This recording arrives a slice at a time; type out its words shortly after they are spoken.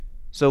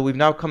So we've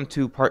now come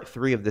to part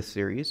 3 of this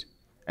series,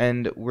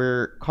 and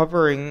we're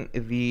covering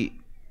the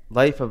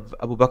life of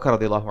Abu Bakr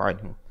radiallahu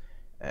anhu.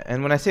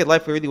 And when I say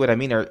life, really what I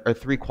mean are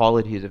 3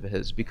 qualities of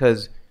his,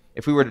 because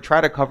if we were to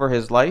try to cover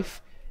his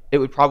life, it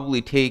would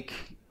probably take,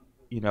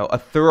 a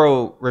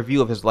thorough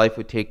review of his life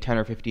would take 10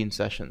 or 15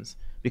 sessions,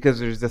 because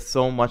there's just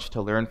so much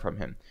to learn from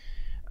him.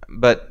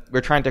 But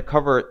we're trying to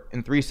cover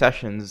in 3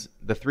 sessions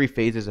the 3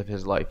 phases of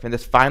his life. And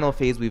this final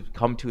phase we've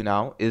come to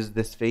now is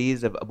this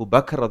phase of Abu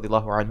Bakr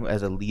radiallahu anhu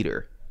as a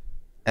leader.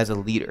 As a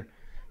leader.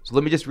 So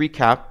let me just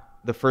recap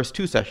the first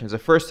 2 sessions. The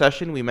first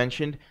session we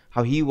mentioned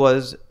how he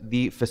was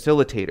the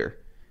facilitator.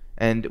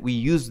 And we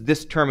used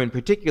this term in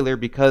particular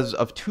because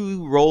of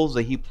 2 roles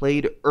that he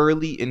played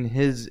early in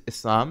his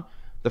Islam.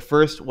 The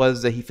first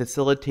was that he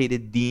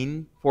facilitated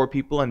deen for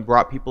people and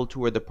brought people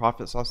toward the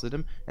Prophet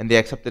ﷺ, and they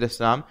accepted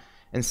Islam.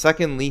 And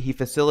secondly, he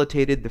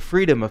facilitated the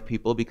freedom of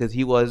people because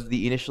he was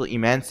the initial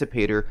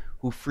emancipator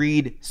who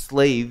freed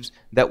slaves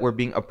that were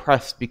being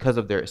oppressed because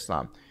of their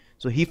Islam.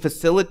 So he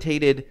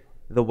facilitated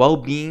the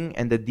well-being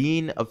and the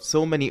deen of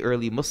so many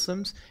early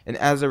Muslims, and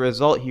as a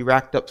result, he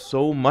racked up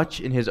so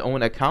much in his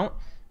own account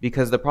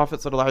because the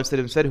Prophet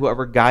ﷺ said,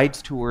 whoever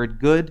guides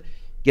toward good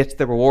gets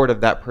the reward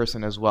of that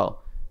person as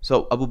well.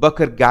 So Abu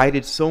Bakr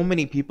guided so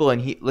many people,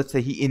 and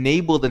he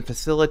enabled and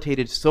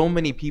facilitated so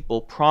many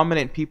people,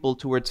 prominent people,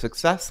 towards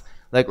success,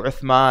 like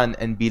Uthman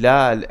and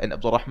Bilal and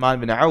Abdurrahman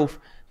bin Auf,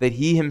 that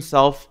he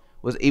himself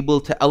was able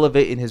to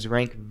elevate in his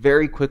rank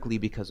very quickly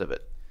because of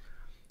it.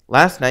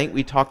 Last night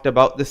we talked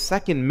about the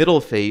second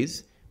middle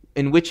phase,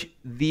 in which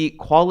the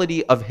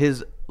quality of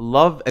his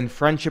love and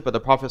friendship of the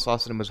Prophet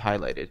ﷺ was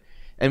highlighted.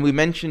 And we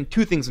mentioned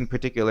 2 things in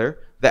particular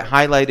that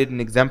highlighted and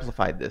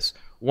exemplified this.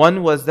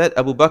 One was that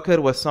Abu Bakr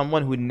was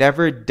someone who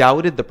never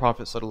doubted the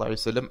Prophet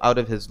ﷺ out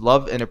of his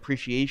love and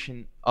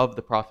appreciation of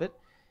the Prophet.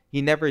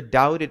 He never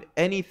doubted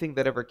anything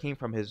that ever came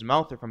from his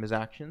mouth or from his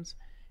actions.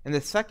 And the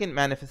second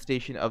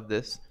manifestation of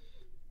this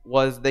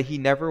was that he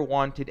never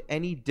wanted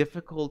any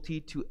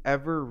difficulty to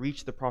ever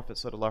reach the Prophet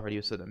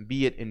ﷺ,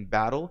 be it in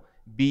battle,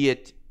 be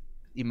it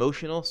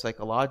emotional,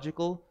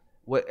 psychological,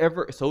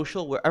 whatever,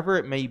 social, wherever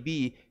it may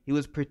be. He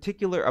was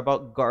particular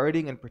about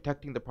guarding and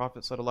protecting the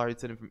Prophet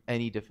ﷺ from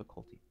any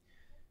difficulty.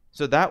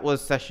 So that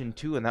was session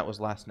 2, and that was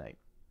last night.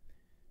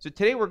 So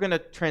today we're going to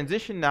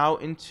transition now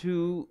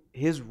into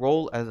his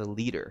role as a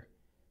leader.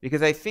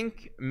 Because I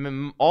think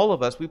all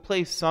of us, we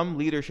play some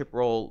leadership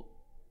role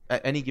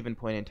at any given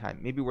point in time.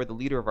 Maybe we're the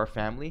leader of our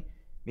family.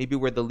 Maybe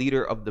we're the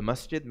leader of the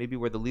masjid. Maybe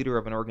we're the leader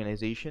of an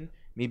organization.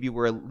 Maybe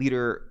we're a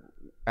leader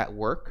at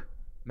work.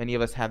 Many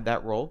of us have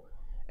that role.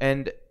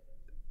 And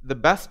the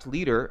best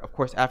leader, of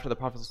course, after the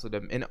Prophet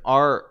ﷺ,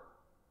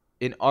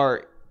 in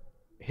our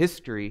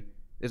history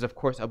is, of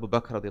course, Abu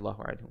Bakr radiallahu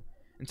anhu.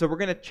 And so we're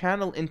going to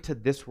channel into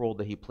this role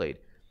that he played.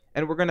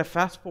 And we're going to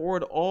fast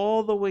forward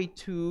all the way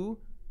to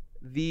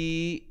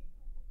the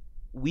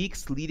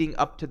weeks leading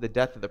up to the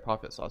death of the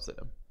Prophet ﷺ,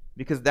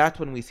 because that's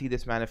when we see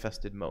this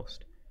manifested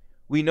most.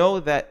 We know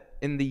that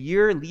in the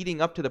year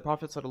leading up to the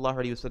Prophet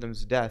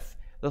ﷺ's death,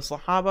 the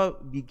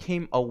Sahaba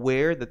became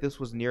aware that this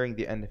was nearing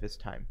the end of his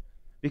time,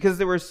 because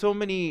there were so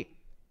many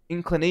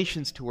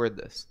inclinations toward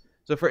this.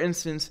 So for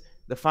instance,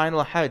 the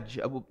final Hajj,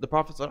 the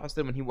Prophet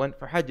ﷺ, when he went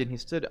for Hajj and he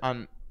stood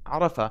on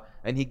Arafah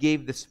and he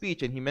gave the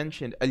speech and he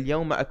mentioned,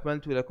 Al-Yawma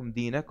akmaltu lakum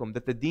deenakum,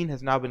 that the deen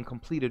has now been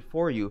completed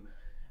for you.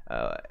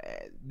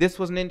 This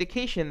was an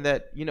indication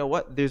that,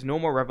 there's no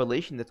more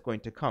revelation that's going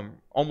to come,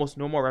 almost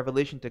no more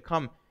revelation to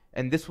come.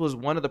 And this was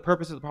one of the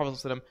purposes of the Prophet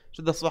ﷺ.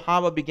 So the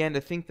Sahaba began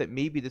to think that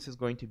maybe this is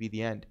going to be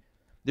the end.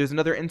 There's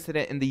another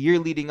incident in the year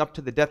leading up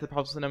to the death of the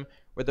Prophet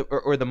ﷺ,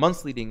 or the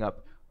months leading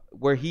up,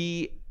 where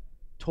he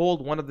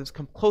told one of his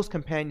close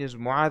companions,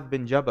 Mu'adh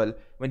bin Jabal,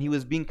 when he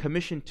was being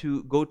commissioned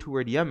to go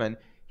toward Yemen,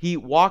 he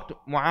walked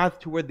Mu'adh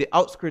toward the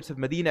outskirts of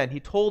Medina, and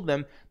he told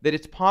them that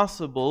it's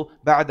possible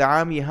بَعْدَ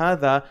عَامِ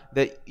هَذَا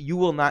that you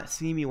will not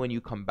see me when you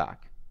come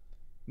back.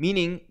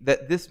 Meaning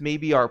that this may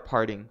be our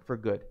parting for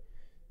good.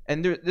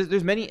 And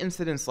there's many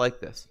incidents like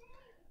this.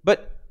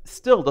 But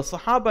still, the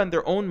Sahaba in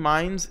their own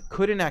minds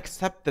couldn't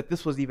accept that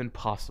this was even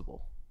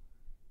possible.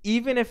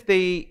 Even if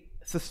they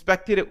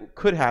suspected it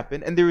could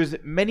happen, and there was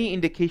many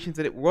indications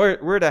that it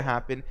were to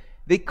happen,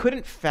 they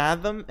couldn't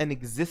fathom an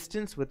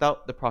existence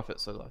without the Prophet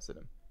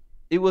ﷺ.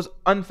 It was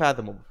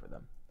unfathomable for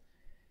them.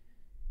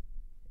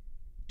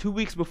 2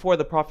 weeks before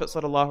the Prophet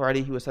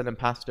ﷺ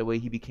passed away,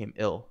 he became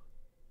ill.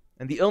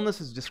 And the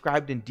illness is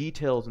described in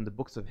details in the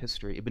books of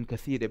history. Ibn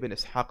Kathir, Ibn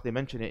Ishaq, they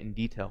mention it in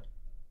detail.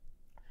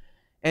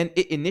 And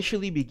it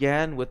initially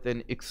began with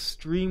an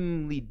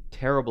extremely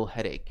terrible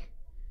headache.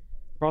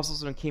 The Prophet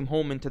ﷺ came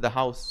home into the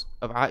house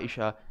of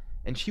Aisha,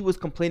 and she was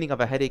complaining of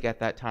a headache at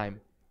that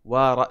time.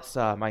 Wa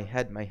ra'sa, my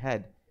head, my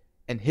head.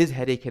 And his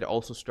headache had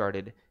also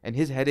started, and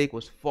his headache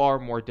was far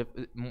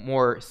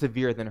more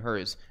severe than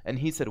hers. And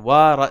he said,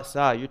 Wa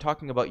ra'sa, you're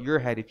talking about your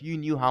head. If you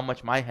knew how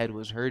much my head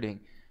was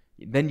hurting,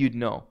 then you'd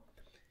know.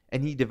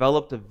 And he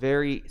developed a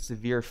very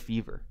severe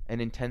fever, an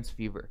intense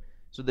fever.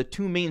 So the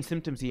 2 main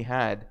symptoms he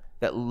had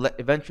that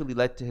eventually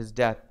led to his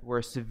death were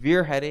a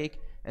severe headache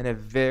and a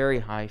very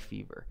high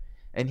fever.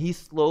 and he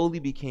slowly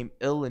became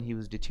ill and he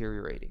was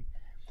deteriorating.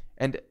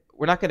 And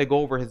we're not going to go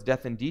over his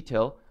death in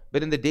detail,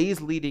 but in the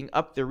days leading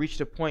up, there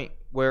reached a point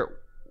where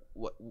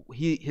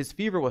his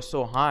fever was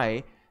so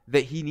high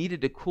that he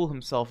needed to cool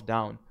himself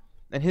down.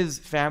 And his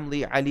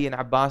family, Ali and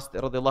Abbas,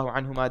 radiallahu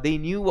anhuma, they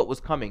knew what was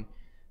coming.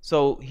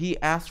 So he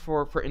asked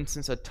for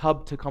instance, a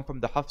tub to come from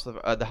the house of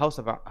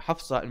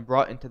Hafsa and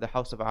brought into the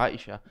house of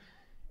Aisha.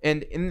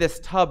 And in this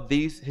tub,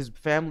 his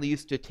family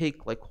used to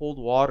take like cold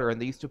water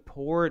and they used to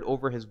pour it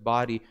over his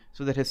body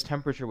so that his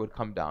temperature would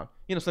come down.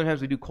 You know,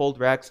 sometimes we do cold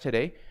rags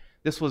today.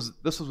 This was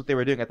what they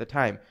were doing at the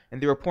time.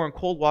 And they were pouring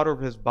cold water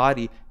over his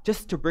body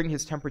just to bring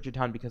his temperature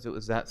down because it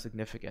was that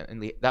significant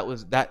and that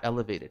was that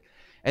elevated.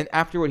 And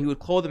afterward, he would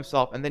clothe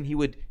himself and then he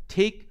would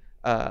take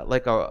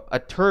like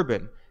a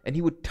turban and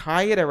he would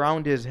tie it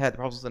around his head, the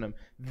Prophet ﷺ,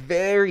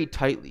 very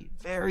tightly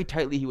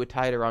he would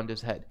tie it around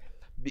his head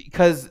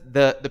because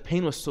the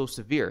pain was so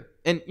severe.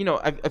 And you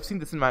know, I've seen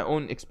this in my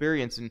own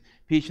experience in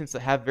patients that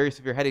have very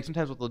severe headaches.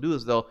 Sometimes what they'll do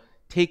is they'll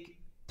take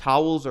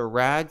towels or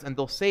rags and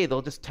they'll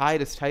just tie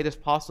it as tight as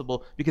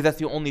possible because that's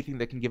the only thing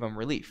that can give them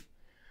relief.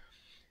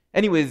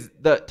 Anyways,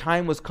 the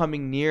time was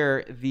coming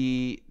near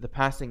the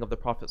passing of the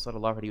Prophet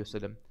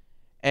ﷺ,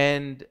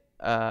 and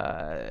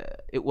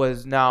it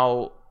was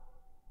now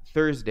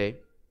Thursday,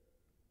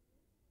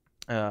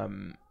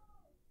 and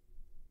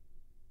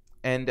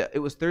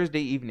it was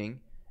Thursday evening,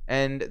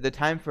 and the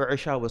time for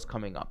Isha was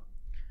coming up.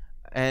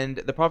 And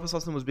the Prophet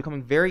ﷺ was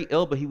becoming very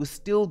ill, but he was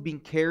still being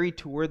carried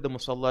toward the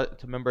Musalla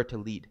to member to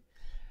lead.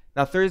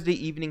 Now Thursday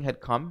evening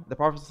had come. The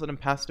Prophet ﷺ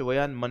passed away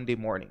on Monday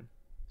morning.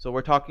 So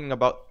we're talking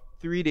about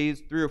 3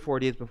 or 4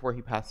 days before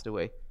he passed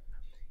away.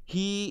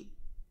 He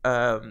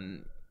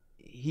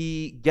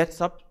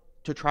gets up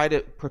to try to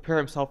prepare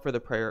himself for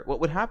the prayer. What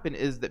would happen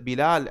is that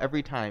Bilal,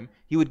 every time,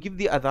 he would give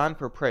the adhan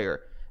for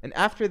prayer. And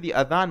after the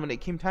adhan, when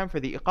it came time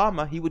for the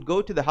iqamah, he would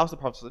go to the house of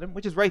the Prophet ﷺ,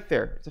 which is right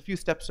there. It's a few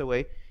steps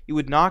away. He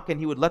would knock and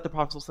he would let the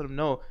Prophet ﷺ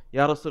know,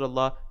 Ya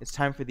Rasulullah, it's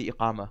time for the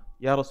iqamah.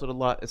 Ya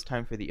Rasulullah, it's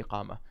time for the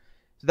iqamah.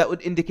 So that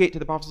would indicate to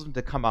the Prophet ﷺ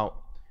to come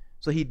out.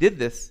 So he did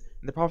this,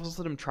 and the Prophet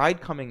ﷺ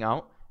tried coming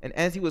out, and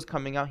as he was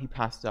coming out, he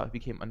passed out. He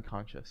became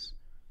unconscious.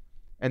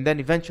 And then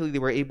eventually they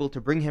were able to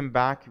bring him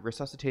back,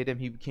 resuscitate him.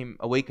 He became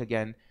awake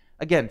again.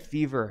 Again,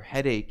 fever,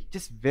 headache,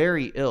 just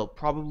very ill.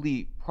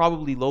 Probably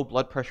low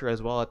blood pressure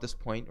as well at this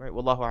point, right?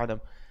 Wallahu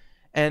a'lam.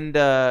 And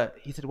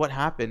he said, what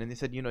happened? And they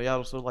said, Ya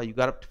Rasulullah, you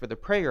got up for the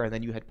prayer and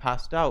then you had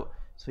passed out.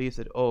 So he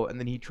said, oh, and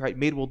then he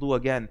made wudu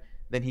again.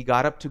 Then he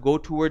got up to go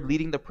toward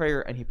leading the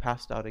prayer and he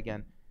passed out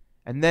again.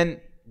 And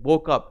then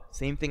woke up,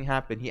 same thing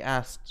happened. He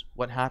asked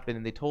what happened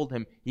and they told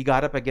him. He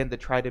got up again to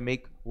try to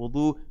make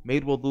wudu,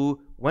 made wudu,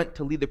 went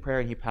to lead the prayer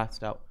and he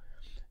passed out.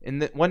 In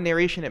the one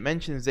narration it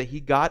mentions that he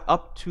got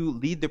up to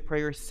lead the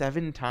prayer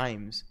 7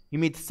 times. He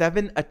made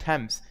 7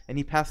 attempts and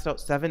he passed out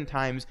 7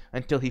 times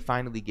until he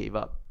finally gave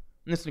up.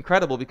 And it's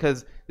incredible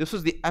because this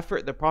was the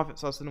effort the Prophet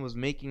ﷺ was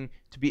making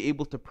to be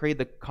able to pray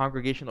the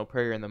congregational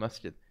prayer in the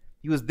masjid.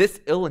 He was this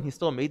ill and he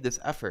still made this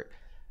effort.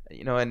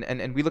 You know,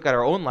 and we look at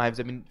our own lives.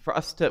 I mean,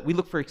 we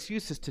look for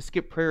excuses to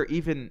skip prayer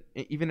even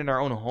in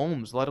our own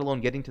homes, let alone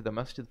getting to the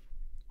masjid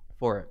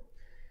for it.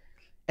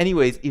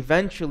 Anyways,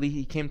 eventually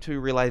he came to a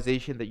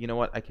realization that, you know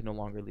what, I can no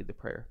longer lead the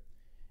prayer.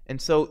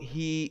 And so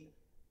he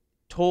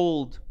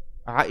told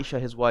Aisha,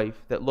 his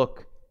wife, that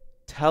look,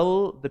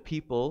 tell the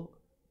people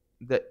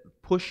that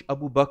push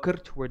Abu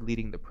Bakr toward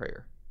leading the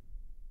prayer.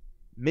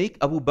 Make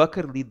Abu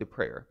Bakr lead the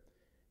prayer.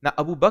 Now,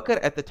 Abu Bakr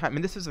at the time,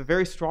 and this is a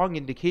very strong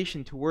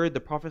indication toward the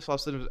Prophet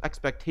ﷺ's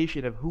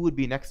expectation of who would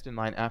be next in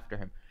line after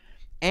him.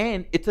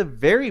 And it's a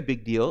very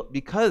big deal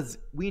because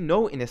we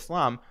know in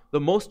Islam,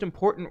 the most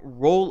important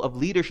role of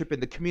leadership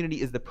in the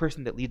community is the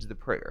person that leads the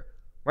prayer,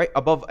 right?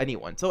 Above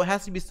anyone. So it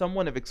has to be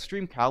someone of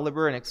extreme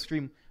caliber and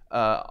extreme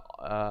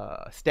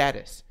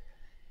status.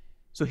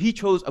 So he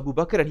chose Abu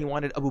Bakr and he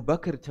wanted Abu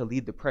Bakr to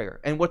lead the prayer.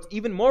 And what's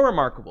even more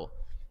remarkable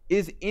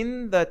is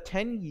in the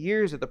 10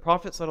 years that the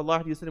Prophet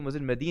ﷺ was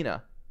in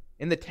Medina,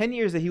 in the 10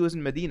 years that he was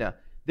in Medina,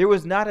 there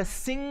was not a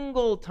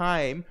single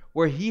time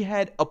where he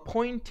had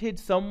appointed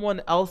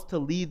someone else to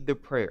lead the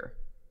prayer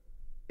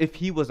if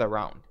he was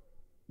around.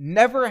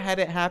 Never had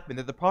it happened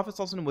that the Prophet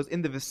ﷺ was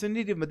in the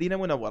vicinity of Medina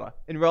Munawwara,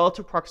 in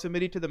relative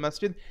proximity to the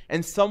masjid,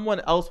 and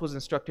someone else was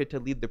instructed to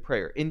lead the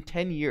prayer in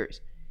 10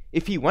 years.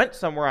 If he went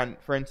somewhere,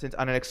 for instance,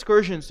 on an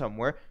excursion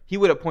somewhere, he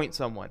would appoint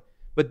someone.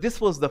 But this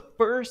was the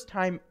first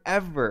time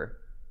ever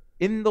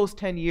in those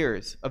 10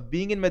 years of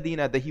being in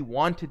Medina that he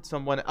wanted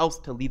someone else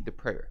to lead the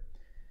prayer.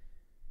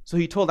 So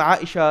he told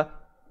Aisha,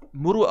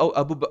 Muru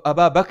Abu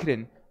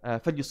Bakr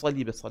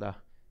falyusalli bis-salah.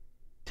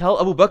 Tell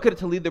Abu Bakr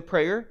to lead the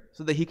prayer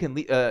so that he can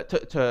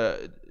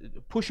to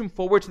push him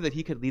forward so that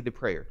he could lead the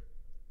prayer.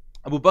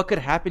 Abu Bakr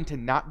happened to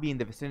not be in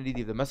the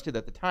vicinity of the masjid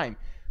at the time.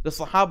 The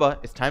Sahaba,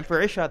 it's time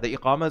for Isha, the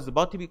Iqamah is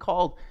about to be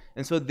called.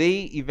 And so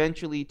they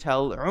eventually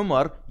tell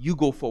Umar, you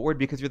go forward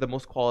because you're the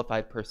most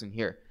qualified person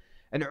here.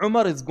 And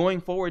Umar is going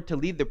forward to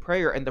lead the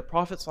prayer, and the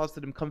Prophet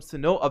ﷺ comes to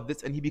know of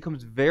this and he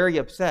becomes very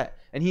upset.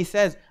 And he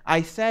says,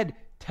 I said,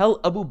 tell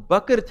Abu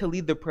Bakr to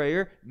lead the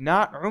prayer,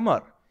 not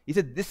Umar. He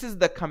said, this is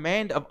the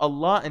command of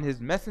Allah and His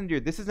Messenger.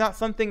 This is not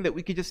something that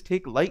we could just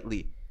take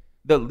lightly.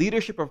 The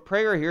leadership of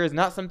prayer here is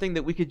not something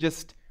that we could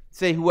just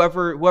say,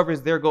 whoever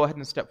is there, go ahead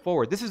and step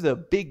forward. This is a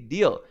big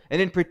deal.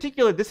 And in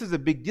particular, this is a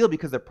big deal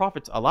because the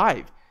Prophet's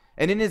alive.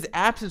 And in his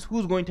absence,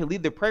 who's going to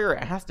lead the prayer?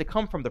 It has to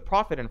come from the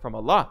Prophet and from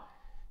Allah.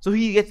 So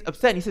he gets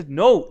upset and he says,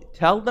 no,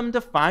 tell them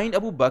to find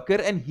Abu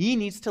Bakr and he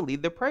needs to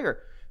lead the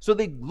prayer. So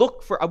they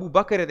look for Abu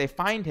Bakr and they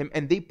find him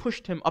and they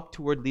pushed him up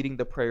toward leading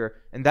the prayer.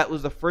 And that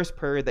was the first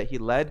prayer that he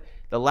led.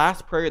 The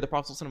last prayer the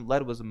Prophet ﷺ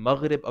led was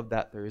Maghrib of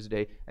that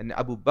Thursday. And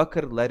Abu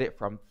Bakr led it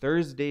from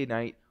Thursday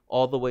night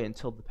all the way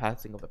until the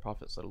passing of the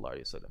Prophet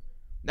ﷺ.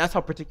 That's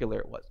how particular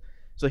it was.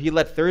 So he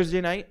led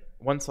Thursday night,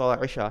 1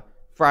 Salah Isha.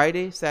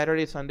 Friday,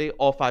 Saturday, Sunday,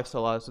 all 5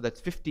 Salahs. So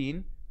that's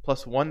 15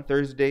 plus 1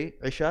 Thursday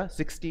Isha,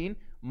 16.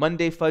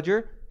 Monday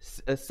Fajr,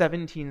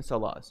 17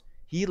 Salahs.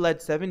 He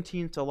led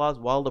 17 salahs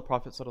while the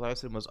Prophet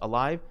ﷺ was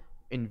alive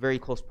in very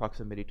close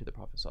proximity to the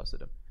Prophet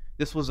ﷺ.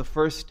 This was the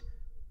first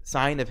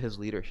sign of his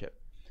leadership.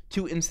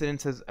 2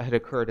 incidences had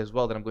occurred as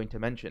well that I'm going to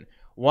mention.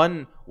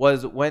 One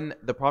was when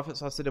the Prophet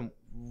ﷺ,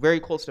 very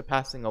close to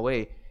passing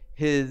away,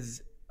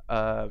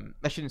 I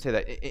shouldn't say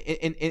that,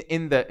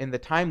 in the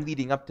time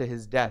leading up to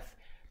his death,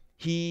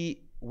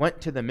 he went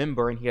to the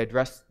minbar and he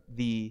addressed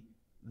the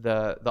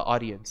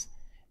audience.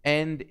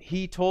 And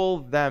he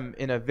told them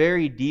in a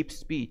very deep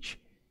speech,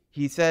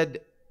 he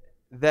said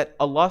that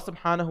Allah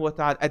subhanahu wa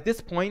ta'ala, at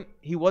this point,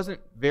 he wasn't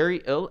very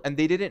ill and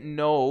they didn't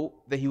know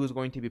that he was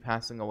going to be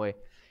passing away.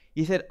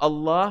 He said,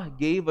 Allah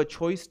gave a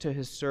choice to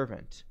His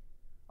servant.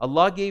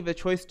 Allah gave a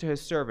choice to His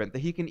servant that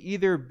he can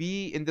either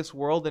be in this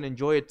world and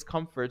enjoy its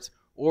comforts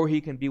or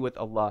he can be with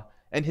Allah.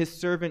 And his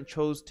servant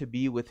chose to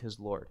be with his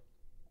Lord.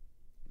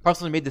 The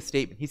Prophet made this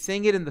statement. He's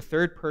saying it in the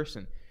third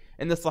person.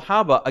 And the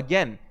Sahaba,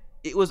 again,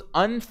 it was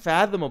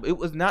unfathomable. It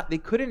was not, they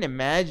couldn't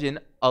imagine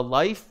a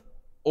life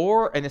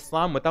or an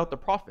Islam without the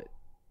Prophet.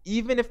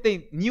 Even if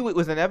they knew it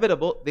was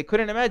inevitable, they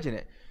couldn't imagine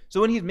it. So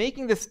when he's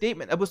making this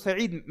statement, Abu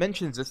Sa'id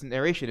mentions this in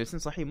narration, it's in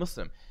Sahih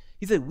Muslim.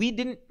 He said, we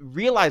didn't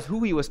realize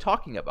who he was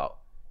talking about,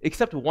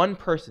 except one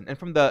person. And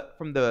from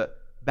the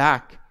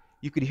back,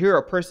 you could hear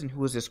a person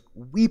who was just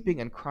weeping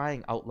and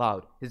crying out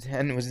loud. His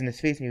hand was in his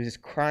face and he was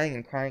just crying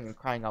and crying and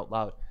crying out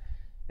loud.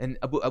 And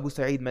Abu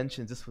Sa'id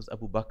mentions this was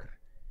Abu Bakr.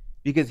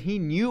 Because he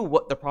knew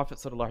what the Prophet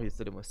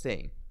ﷺ was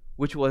saying,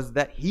 which was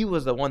that he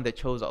was the one that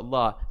chose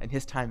Allah and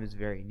his time is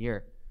very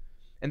near.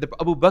 And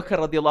Abu Bakr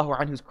radiallahu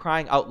anhu is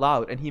crying out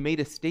loud and he made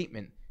a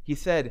statement. He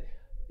said,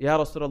 Ya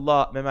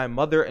Rasulullah, may my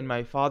mother and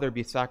my father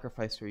be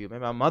sacrificed for you. May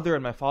my mother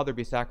and my father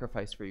be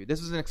sacrificed for you. This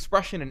is an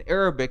expression in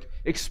Arabic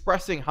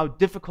expressing how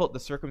difficult the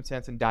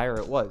circumstance and dire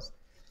it was.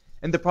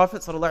 And the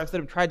Prophet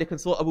ﷺ tried to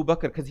console Abu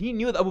Bakr because he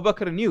knew that Abu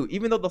Bakr knew,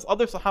 even though those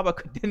other Sahaba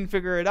didn't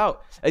figure it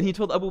out. And he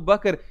told Abu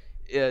Bakr,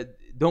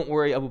 don't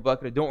worry Abu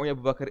Bakr, don't worry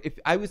Abu Bakr. If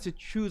I was to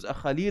choose a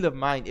Khalil of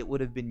mine, it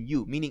would have been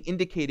you. Meaning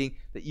indicating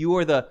that you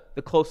are the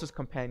closest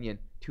companion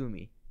to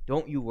me.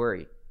 Don't you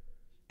worry.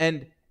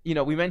 And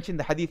we mentioned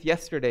the hadith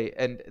yesterday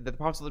and that the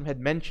Prophet ﷺ had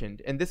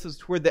mentioned, and this was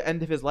toward the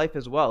end of his life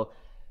as well,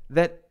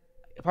 that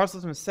the Prophet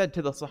ﷺ said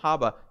to the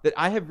Sahaba that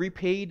I have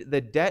repaid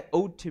the debt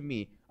owed to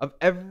me of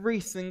every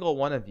single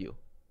one of you.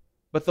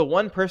 But the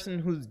one person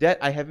whose debt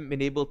I haven't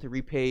been able to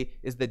repay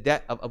is the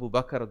debt of Abu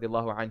Bakr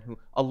radiallahu anhu.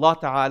 Allah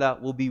Ta'ala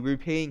will be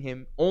repaying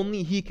him.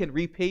 Only He can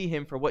repay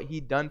him for what He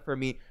done for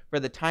me, for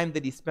the time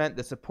that he spent,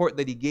 the support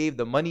that he gave,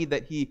 the money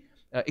that he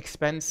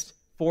expensed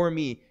for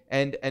me,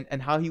 and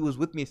how he was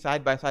with me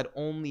side by side.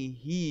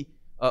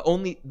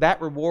 Only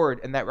that reward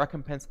and that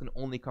recompense can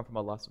only come from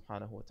Allah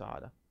subhanahu wa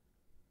ta'ala.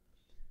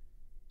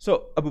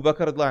 So Abu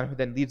Bakr radiallahu anhu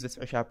then leads this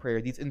Isha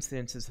prayer. These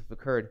incidences have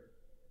occurred.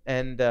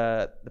 And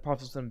the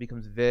Prophet ﷺ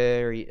becomes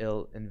very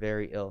ill and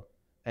very ill.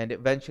 And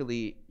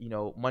eventually,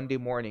 Monday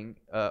morning,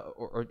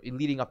 or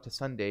leading up to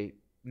Sunday,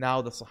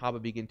 now the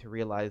Sahaba begin to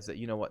realize that,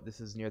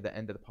 this is near the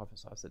end of the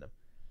Prophet ﷺ.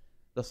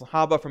 The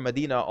Sahaba from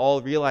Medina,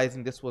 all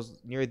realizing this was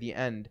near the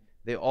end,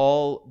 they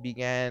all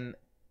began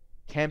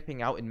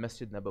camping out in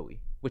Masjid Nabawi,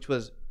 which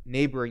was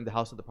neighboring the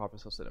house of the Prophet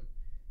ﷺ.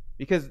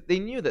 Because they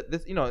knew that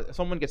this, if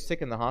someone gets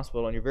sick in the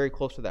hospital and you're very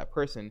close to that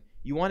person,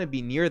 you want to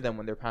be near them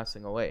when they're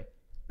passing away.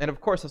 And of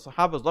course, the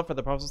Sahaba's love for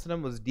the Prophet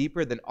ﷺ was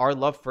deeper than our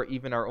love for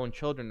even our own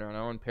children or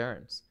our own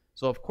parents.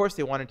 So of course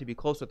they wanted to be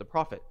close with the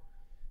Prophet.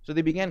 So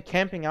they began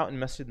camping out in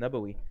Masjid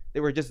Nabawi. They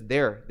were just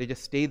there. They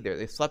just stayed there.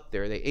 They slept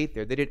there. They ate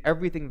there. They did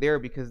everything there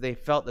because they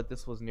felt that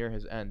this was near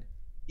his end.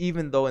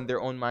 Even though in their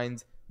own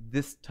minds,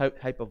 this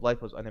type of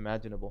life was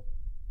unimaginable.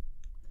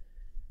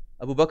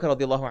 Abu Bakr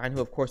radiallahu anhu,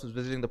 of course, was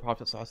visiting the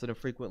Prophet ﷺ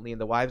frequently, and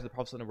the wives of the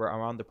Prophet ﷺ were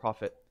around the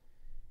Prophet.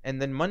 And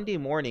then Monday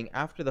morning,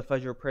 after the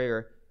Fajr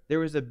prayer, there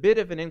was a bit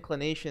of an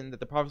inclination that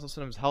the Prophet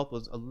ﷺ's health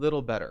was a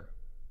little better.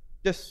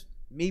 Just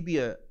maybe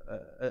a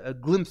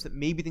glimpse that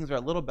maybe things are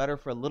a little better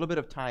for a little bit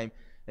of time.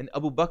 And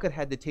Abu Bakr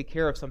had to take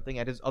care of something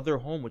at his other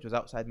home, which was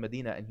outside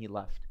Medina, and he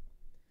left.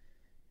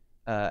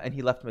 And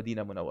he left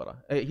Medina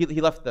Munawwara.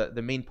 He left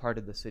the main part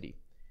of the city.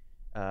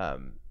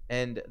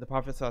 And the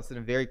Prophet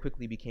ﷺ very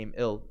quickly became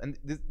ill. And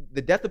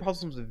the death of the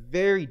Prophet was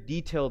very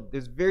detailed.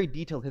 There's very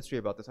detailed history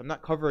about this. I'm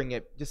not covering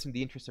it just in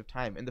the interest of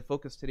time. And the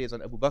focus today is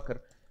on Abu Bakr.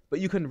 But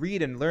you can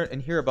read and learn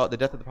and hear about the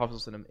death of the Prophet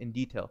ﷺ in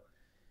detail.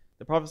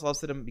 The Prophet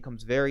ﷺ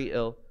becomes very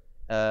ill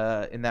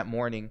in that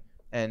morning,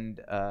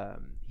 and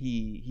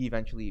he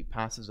eventually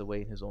passes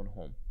away in his own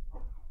home.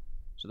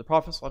 So the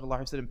Prophet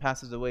ﷺ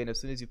passes away, and as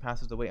soon as he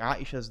passes away,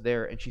 Aisha is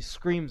there, and she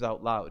screams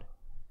out loud.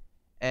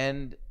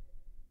 And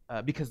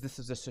because this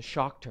is just a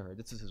shock to her.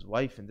 This is his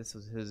wife, and this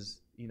is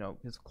his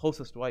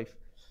closest wife.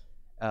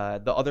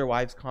 The other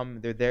wives come,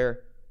 they're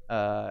there,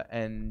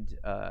 and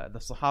the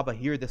Sahaba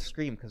hear this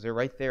scream because they're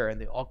right there,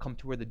 and they all come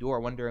toward the door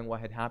wondering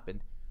what had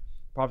happened.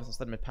 The Prophet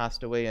ﷺ had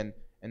passed away, and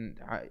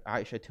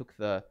Aisha took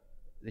the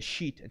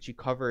sheet and she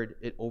covered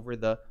it over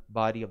the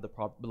body of the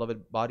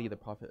beloved body of the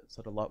Prophet,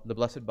 the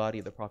blessed body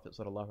of the Prophet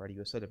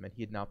ﷺ, and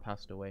he had now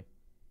passed away.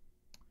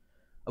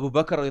 Abu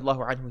Bakr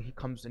radiallahu anhu, he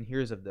comes and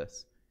hears of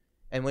this.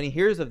 And when he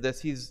hears of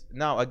this, he's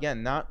now,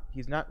 again,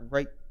 he's not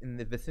right in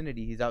the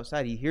vicinity, he's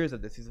outside. He hears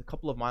of this. He's a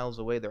couple of miles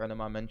away, the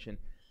ulama mentioned,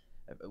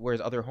 where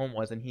his other home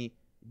was. And he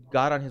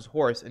got on his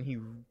horse and he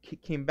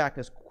came back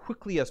as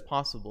quickly as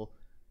possible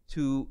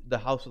to the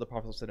house of the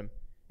Prophet ﷺ.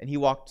 And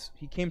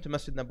he came to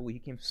Masjid Nabawi. He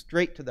came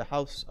straight to the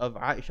house of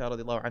Aisha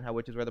radiallahu anha,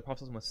 which is where the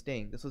Prophet ﷺ was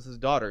staying. This was his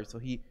daughter, so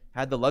he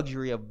had the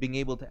luxury of being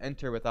able to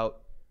enter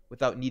without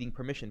needing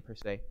permission, per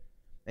se.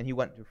 And he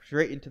went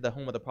straight into the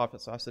home of the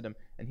Prophet ﷺ,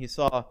 and he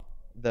saw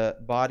the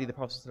body of the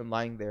Prophet ﷺ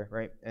lying there,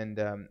 right?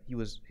 And he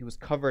was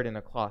covered in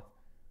a cloth.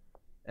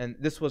 And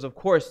this was, of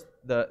course,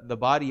 the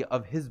body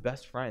of his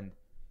best friend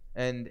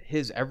and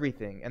his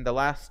everything. And the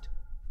last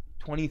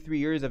 23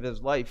 years of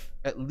his life,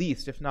 at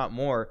least, if not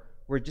more,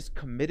 were just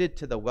committed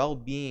to the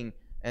well-being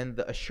and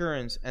the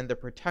assurance and the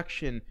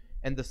protection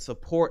and the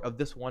support of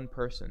this one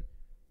person.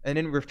 And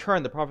in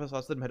return, the Prophet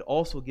ﷺ had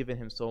also given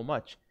him so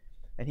much.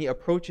 And he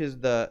approaches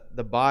the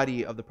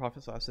body of the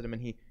Prophet ﷺ,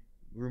 and he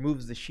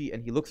removes the sheet,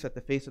 and he looks at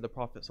the face of the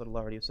Prophet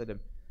ﷺ,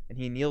 and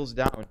he kneels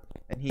down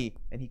and he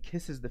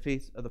kisses the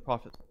face of the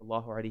Prophet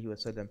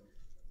ﷺ.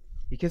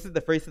 He kisses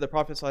the face of the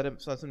Prophet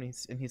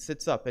ﷺ, and he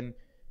sits up, and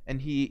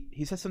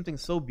he says something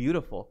so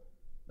beautiful.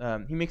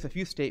 He makes a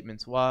few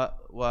statements, wa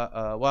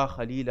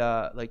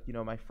khalila, like,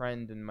 my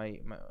friend, and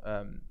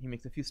he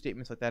makes a few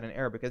statements like that in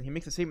Arabic, and he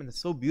makes a statement that's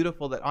so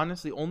beautiful that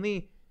honestly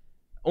only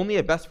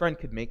a best friend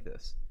could make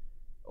this.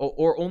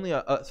 Or only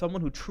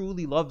someone who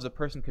truly loves a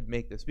person could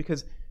make this.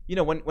 Because,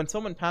 when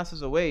someone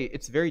passes away,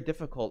 it's very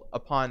difficult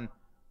upon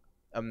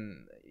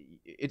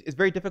it's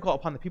very difficult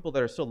upon the people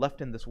that are still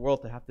left in this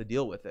world to have to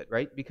deal with it,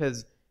 right?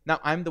 Because now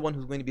I'm the one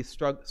who's going to be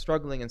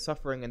struggling and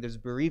suffering, and there's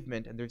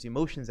bereavement and there's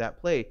emotions at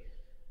play.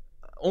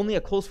 Only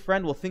a close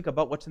friend will think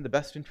about what's in the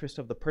best interest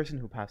of the person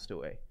who passed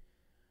away,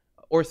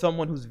 or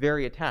someone who's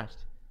very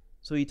attached.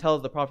 So he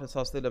tells the Prophet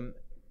ﷺ,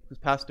 who's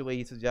passed away,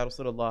 he says, Ya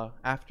Rasulullah,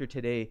 after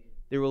today,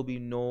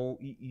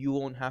 you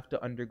won't have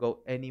to undergo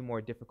any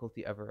more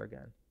difficulty ever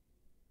again.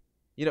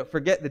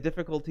 Forget the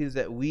difficulties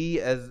that we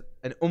as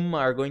an ummah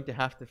are going to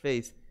have to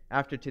face.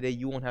 After today,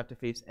 you won't have to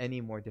face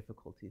any more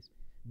difficulties.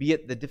 Be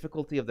it the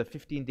difficulty of the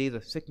 15 days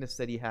of sickness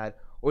that he had,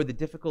 or the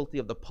difficulty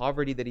of the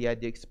poverty that he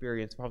had to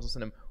experience,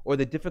 or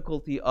the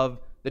difficulty of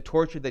the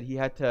torture that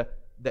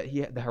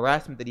the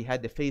harassment that he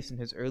had to face in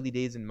his early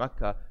days in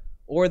Mecca,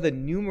 or the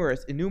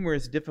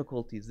numerous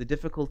difficulties, the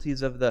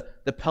difficulties of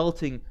the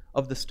pelting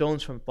of the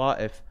stones from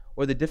Ta'if,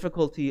 or the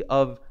difficulty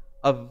of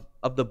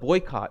the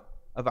boycott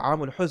of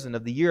Amul Huzn,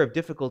 of the year of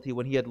difficulty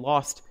when he had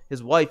lost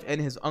his wife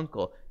and his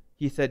uncle.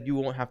 He said, you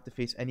won't have to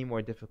face any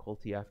more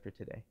difficulty after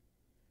today.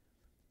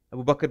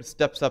 Abu Bakr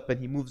steps up and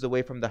he moves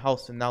away from the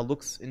house and now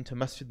looks into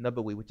Masjid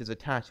Nabawi, which is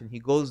attached, and he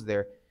goes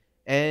there.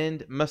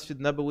 And Masjid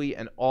Nabawi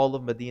and all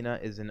of Medina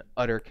is in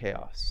utter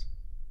chaos.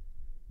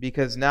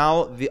 Because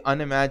now the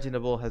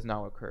unimaginable has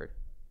now occurred.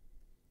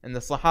 And the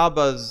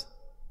Sahaba's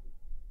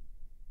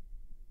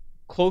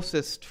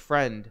closest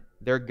friend,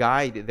 their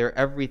guide, their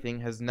everything,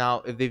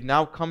 they've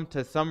now come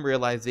to some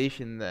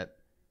realization that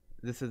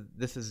this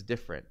is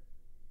different.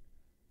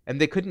 And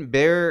they couldn't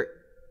bear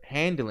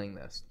handling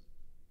this.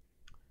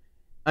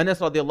 Anas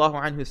radiallahu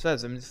anhu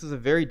says, this is a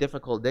very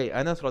difficult day.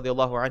 Anas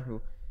radiallahu anhu,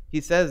 he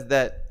says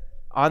that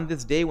on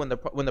this day when the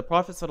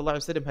Prophet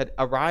ﷺ had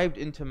arrived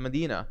into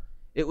Medina,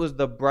 it was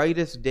the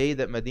brightest day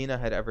that Medina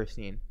had ever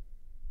seen.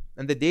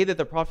 And the day that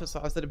the Prophet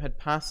ﷺ had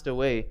passed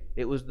away,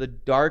 it was the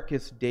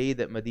darkest day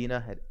that Medina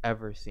had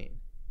ever seen.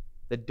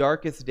 The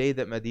darkest day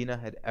that Medina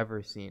had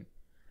ever seen.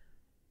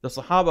 The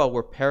Sahaba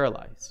were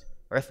paralyzed.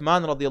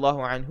 Uthman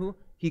radiallahu anhu,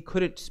 he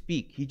couldn't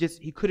speak.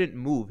 He couldn't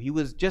move. He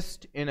was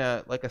just in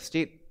a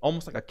state,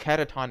 almost like a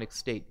catatonic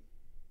state,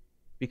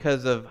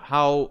 because of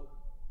how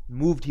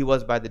moved he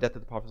was by the death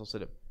of the Prophet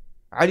ﷺ.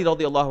 Ali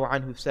radiallahu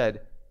anhu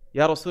said,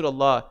 Ya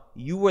Rasulullah,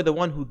 you were the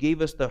one who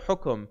gave us the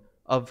hukum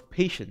of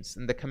patience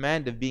and the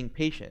command of being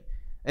patient.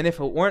 And if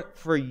it weren't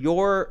for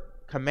your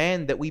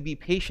command that we be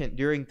patient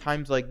during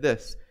times like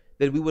this,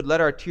 then we would let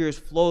our tears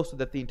flow so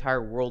that the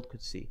entire world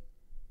could see.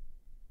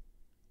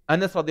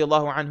 Anas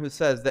radiallahu anhu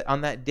says that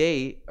on that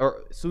day,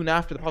 or soon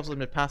after the Prophet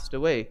had passed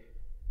away,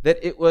 that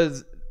it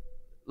was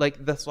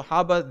like the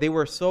Sahaba, they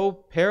were so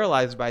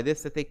paralyzed by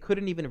this that they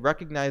couldn't even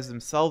recognize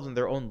themselves in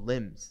their own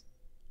limbs.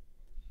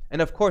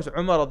 And of course,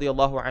 Umar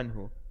radiallahu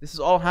anhu, this is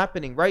all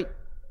happening right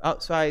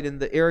outside in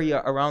the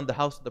area around the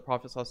house of the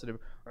Prophet ﷺ.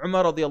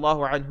 Umar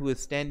radiallahu anhu is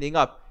standing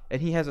up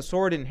and he has a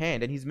sword in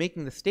hand and he's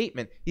making the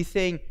statement. He's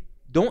saying,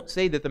 don't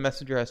say that the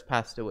messenger has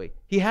passed away.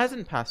 He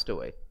hasn't passed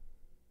away.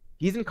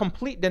 He's in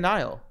complete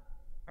denial.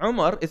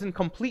 Umar is in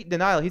complete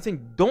denial. He's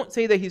saying, don't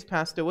say that he's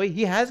passed away.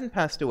 He hasn't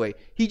passed away.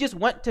 He just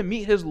went to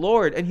meet his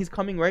Lord and he's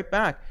coming right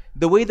back.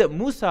 The way that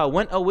Musa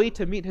went away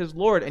to meet his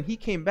Lord and he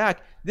came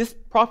back, this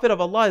Prophet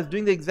of Allah is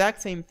doing the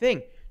exact same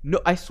thing. No,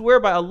 I swear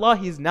by Allah,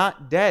 he's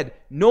not dead.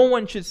 No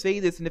one should say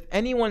this. And if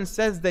anyone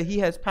says that he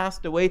has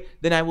passed away,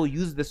 then I will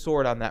use the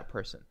sword on that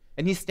person.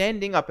 And he's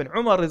standing up. And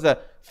Umar is a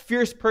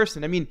fierce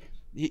person. I mean,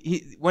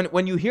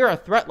 when you hear a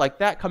threat like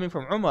that coming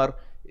from Umar,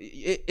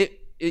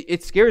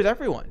 it scares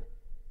everyone.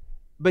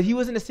 But he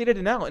was in a state of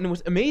denial. And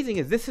what's amazing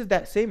is this is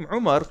that same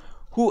Umar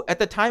who at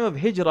the time of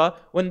Hijrah,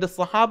 when the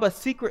Sahaba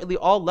secretly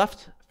all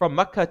left from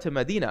Mecca to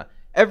Medina,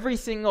 every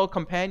single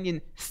companion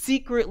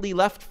secretly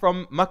left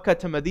from Mecca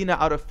to Medina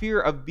out of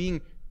fear of being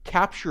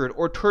captured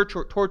or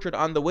tortured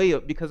on the way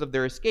because of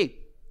their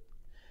escape.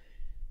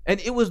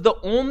 And it was the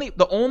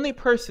only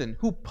person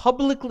who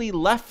publicly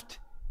left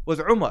was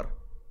Umar.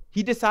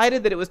 He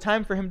decided that it was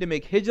time for him to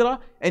make hijrah,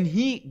 and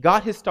he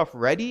got his stuff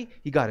ready.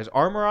 He got his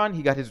armor on.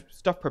 He got his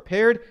stuff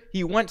prepared.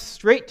 He went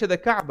straight to the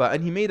Kaaba,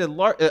 and he made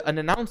an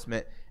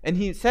announcement. And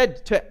he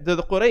said to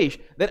the Quraysh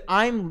that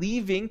I'm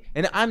leaving,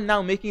 and I'm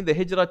now making the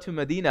hijrah to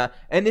Medina.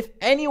 And if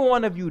any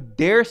one of you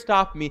dare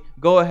stop me,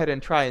 go ahead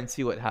and try and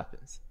see what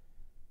happens.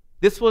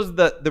 This was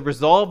the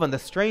resolve and the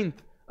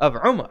strength of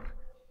Umar.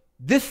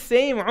 This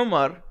same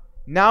Umar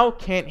now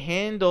can't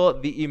handle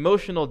the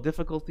emotional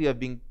difficulty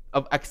of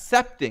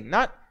accepting,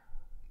 not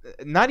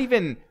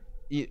even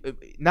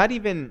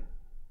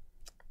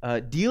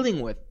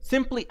dealing with,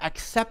 simply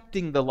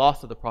accepting the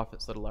loss of the Prophet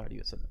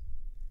ﷺ.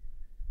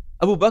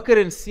 Abu Bakr,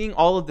 in seeing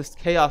all of this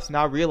chaos,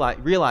 now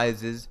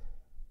realizes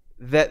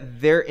that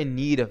they're in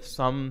need of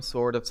some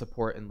sort of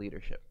support and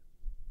leadership.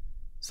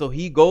 So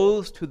he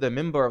goes to the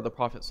minbar of the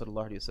Prophet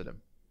ﷺ,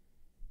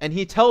 and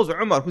he tells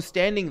Umar, who's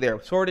standing there,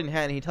 sword in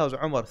hand, and he tells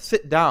Umar,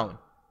 sit down.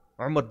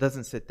 Umar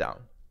doesn't sit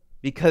down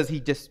because he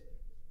just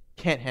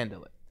can't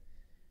handle it.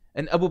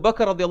 And Abu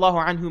Bakr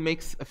radiallahu anhu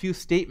makes a few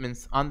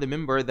statements on the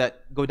minbar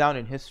that go down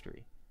in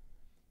history.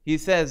 He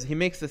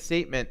makes a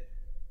statement,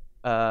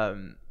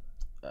 من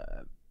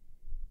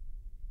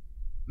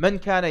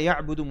كان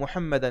يعبد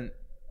محمدا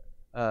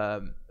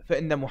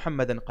فإن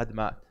محمدا قد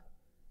مات.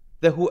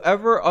 That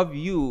whoever of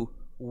you,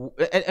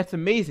 and it's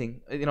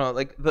amazing,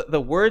 like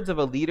the words of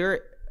a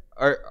leader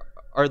are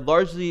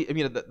largely,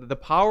 the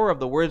power of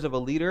the words of a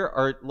leader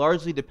are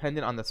largely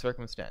dependent on the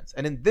circumstance.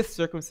 And in this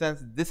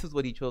circumstance, this is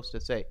what he chose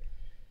to say.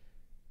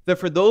 That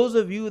for those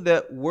of you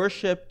that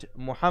worshipped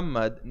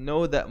Muhammad,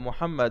 know that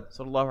Muhammad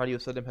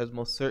ﷺ has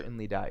most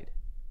certainly died.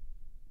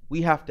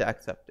 We have to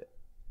accept it.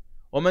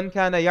 وَمَنْ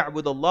كَانَ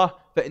يَعْبُدَ اللَّهِ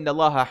فَإِنَّ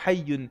اللَّهَ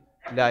حَيٌّ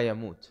لَا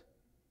يَمُوتُ.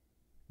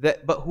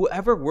 But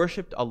whoever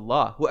worships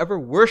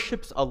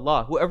Allah,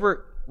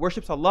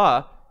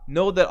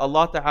 know that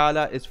Allah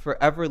Ta'ala is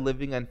forever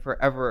living and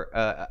forever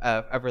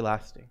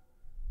everlasting.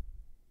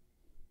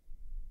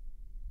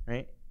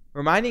 Right?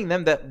 Reminding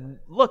them that,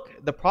 look,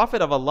 the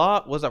Prophet of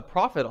Allah was a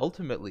prophet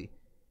ultimately.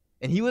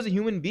 And he was a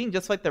human being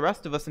just like the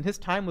rest of us, and his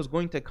time was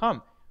going to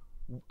come.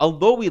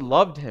 Although we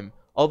loved him,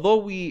 although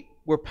we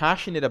were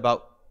passionate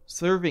about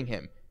serving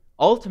him,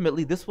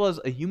 ultimately this was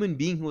a human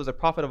being who was a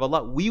prophet of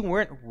Allah. We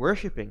weren't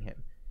worshipping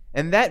him.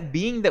 And that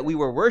being that we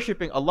were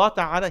worshipping, Allah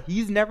Ta'ala,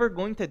 he's never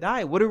going to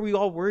die. What are we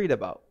all worried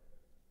about?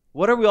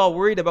 What are we all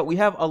worried about? We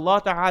have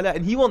Allah Ta'ala,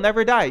 and he will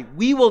never die.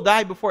 We will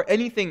die before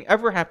anything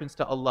ever happens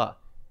to Allah.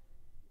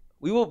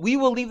 We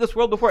will leave this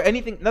world before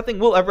nothing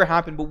will ever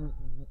happen, but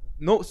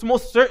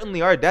most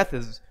certainly our death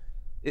is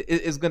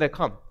going to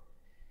come.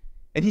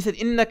 And he said,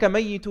 إِنَّكَ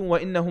مَيِّتٌ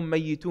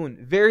وَإِنَّهُمْ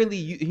مَيِّتُونَ. Verily,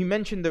 he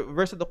mentioned the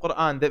verse of the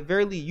Quran, that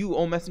verily you,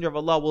 O Messenger of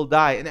Allah, will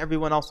die and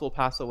everyone else will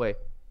pass away.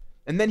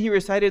 And then he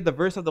recited the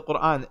verse of the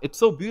Quran. It's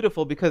so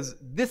beautiful because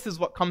this is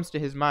what comes to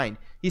his mind.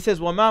 He says,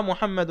 وَمَا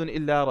مُحَمَّدٌ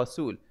إِلَّا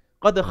رَسُولٌ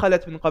قَدْ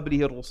خَلَتْ مِنْ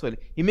قَبْلِهِ الرُّسُلُ.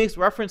 He makes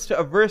reference to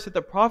a verse that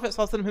the Prophet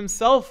ﷺ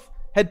himself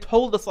had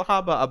told the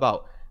Sahaba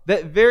about.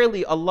 That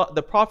verily Allah,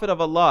 the Prophet of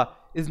Allah,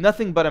 is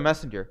nothing but a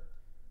messenger.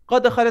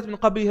 قَدْ خَلَتْ مِنْ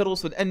قَبْلِهِ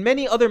الرُّسُلُ. And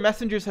many other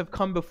messengers have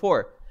come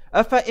before.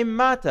 أَفَإِن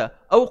مَّاتَ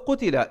أَوْ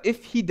قُتِلَ.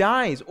 If he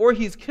dies or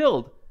he's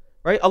killed.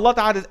 Right? Allah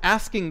Ta'ala is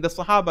asking the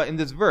Sahaba in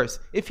this verse,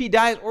 if he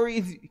dies or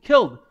he's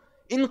killed,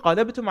 إِن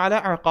قَلَبْتُمْ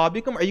عَلَىٰ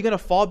أَعْقَابِكُمْ. Are you going to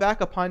fall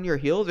back upon your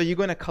heels? Are you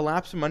going to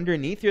collapse from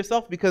underneath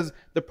yourself because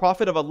the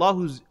Prophet of Allah,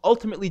 who's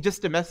ultimately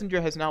just a messenger,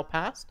 has now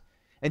passed?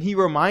 And he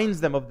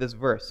reminds them of this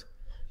verse.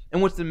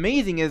 And what's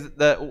amazing is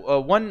that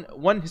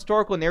one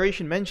historical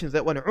narration mentions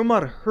that when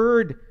Umar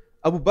heard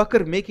Abu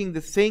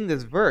Bakr saying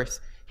this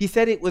verse, he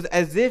said it was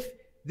as if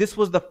this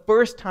was the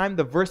first time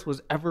the verse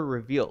was ever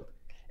revealed.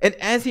 And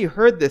as he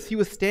heard this, he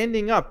was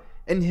standing up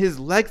and his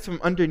legs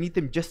from underneath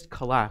him just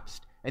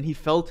collapsed and he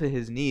fell to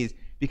his knees,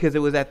 because it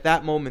was at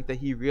that moment that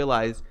he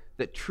realized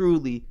that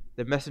truly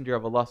the Messenger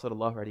of Allah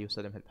sallallahu alaihi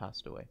wasallam had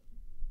passed away.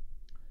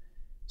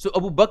 So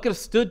Abu Bakr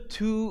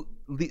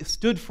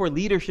stood for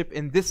leadership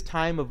in this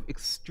time of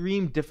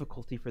extreme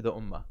difficulty for the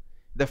ummah.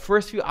 The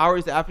first few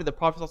hours after the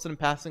Prophet ﷺ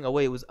passing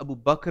away, it was Abu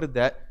Bakr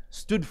that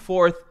stood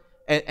forth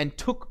and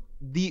took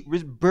the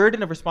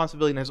burden of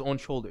responsibility on his own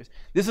shoulders.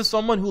 This is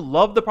someone who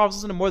loved the Prophet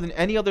ﷺ more than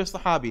any other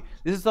Sahabi.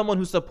 This is someone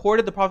who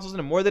supported the Prophet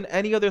ﷺ more than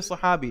any other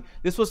Sahabi.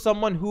 This was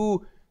someone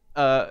who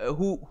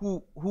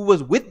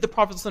was with the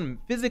Prophet ﷺ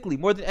physically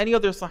more than any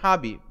other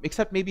Sahabi,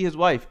 except maybe his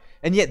wife.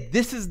 And yet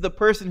this is the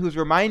person who's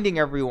reminding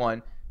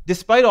everyone,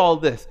 despite all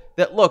this,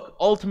 that look,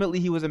 ultimately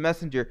he was a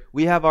messenger.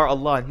 We have our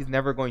Allah and he's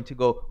never going to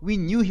go. We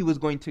knew he was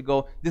going to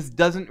go. This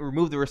doesn't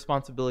remove the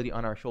responsibility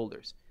on our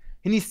shoulders.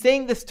 And he's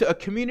saying this to a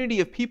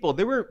community of people.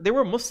 They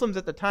were Muslims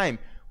at the time.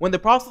 When the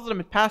Prophet ﷺ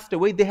had passed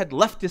away, they had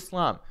left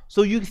Islam.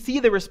 So you see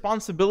the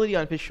responsibility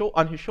on his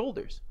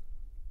shoulders.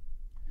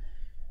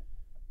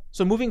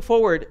 So moving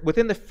forward,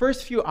 within the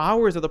first few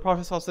hours of the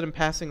Prophet ﷺ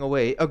passing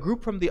away, a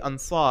group from the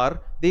Ansar,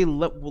 they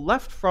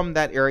left from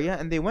that area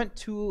and they went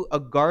to a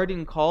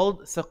garden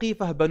called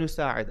Saqifah Banu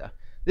Sa'ida.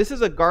 This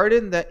is a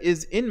garden that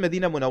is in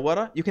Medina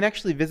Munawwara. You can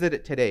actually visit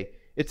it today.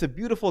 It's a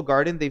beautiful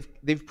garden.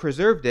 They've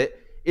preserved it.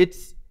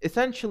 It's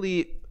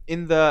essentially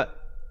in the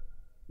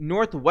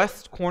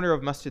northwest corner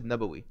of Masjid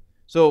Nabawi.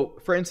 So,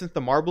 for instance,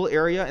 the marble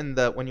area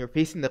when you're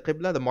facing the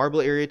Qibla, the marble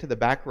area to the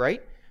back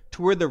right,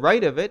 toward the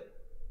right of it,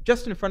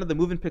 just in front of the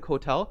Movenpick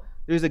Hotel,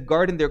 there's a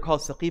garden there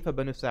called Saqifah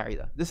Banu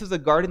Sa'ida. This is a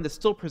garden that's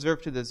still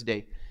preserved to this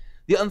day.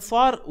 The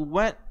Ansar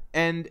went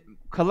and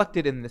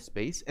collected in this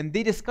space, and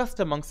they discussed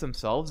amongst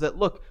themselves that,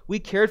 look, we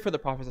cared for the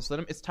Prophet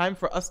ﷺ. It's time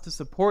for us to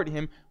support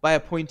him by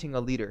appointing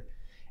a leader.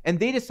 And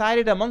they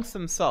decided amongst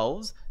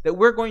themselves that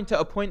we're going to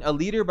appoint a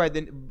leader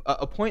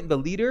appoint the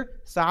leader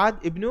Sa'ad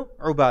ibn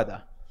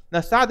Ubadah.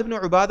 Now, Sa'ad ibn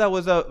Ubadah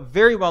was a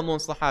very well-known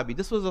Sahabi.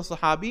 This was a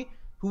Sahabi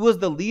who was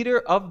the leader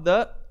of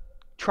the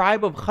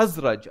tribe of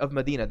Khazraj of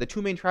Medina, the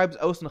two main tribes,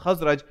 Aus and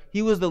Khazraj.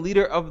 He was the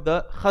leader of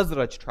the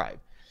Khazraj tribe.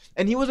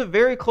 And he was a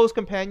very close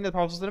companion of the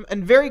Prophet ﷺ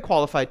and very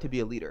qualified to be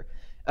a leader.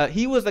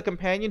 He was the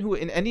companion who,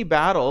 in any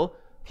battle,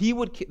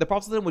 the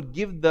Prophet ﷺ would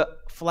give the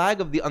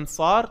flag of the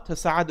Ansar to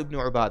Sa'ad ibn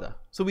Ubadah.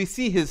 So we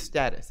see his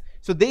status.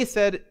 So they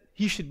said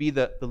he should be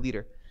the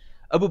leader.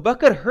 Abu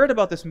Bakr heard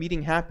about this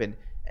meeting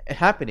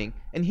happening,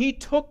 and he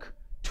took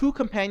two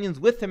companions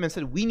with him and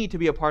said, we need to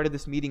be a part of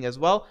this meeting as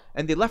well.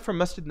 And they left from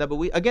Masjid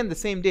Nabawi, again the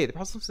same day. The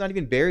Prophet was not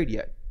even buried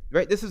yet.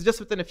 Right? This is just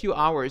within a few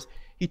hours.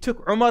 He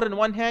took Umar in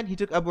one hand, he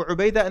took Abu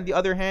Ubaidah in the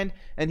other hand,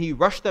 and he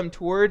rushed them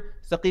toward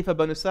Saqifah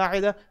Banu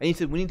Sa'ida, and he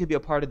said, we need to be a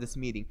part of this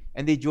meeting.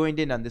 And they joined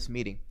in on this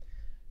meeting.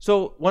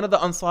 So one of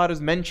the Ansar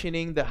is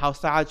mentioning that how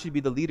Sa'ad should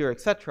be the leader,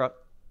 etc.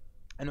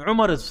 And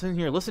Umar is sitting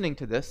here listening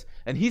to this,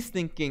 and he's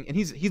thinking, and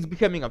he's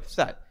becoming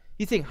upset.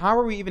 He's saying, how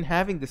are we even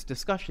having this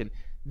discussion?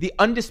 The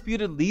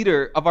undisputed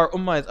leader of our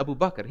ummah is Abu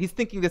Bakr. He's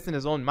thinking this in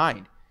his own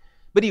mind.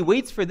 But he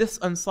waits for this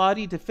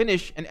Ansari to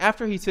finish, and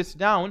after he sits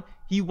down,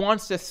 he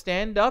wants to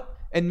stand up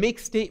and make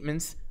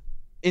statements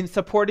in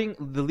supporting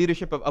the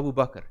leadership of Abu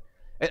Bakr.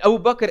 And Abu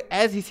Bakr,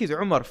 as he sees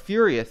Umar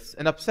furious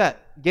and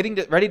upset,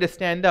 ready to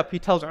stand up, he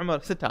tells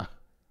Umar, sit down.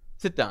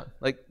 Sit down.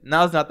 Like,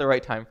 now's not the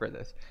right time for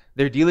this.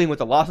 They're dealing with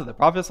the loss of the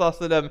Prophet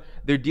ﷺ.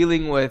 They're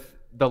dealing with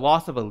the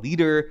loss of a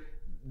leader.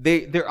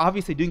 They're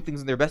obviously doing things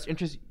in their best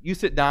interest. You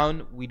sit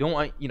down. We don't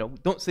want,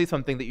 don't say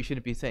something that you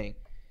shouldn't be saying.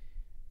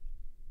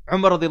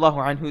 Umar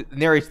radiallahu anhu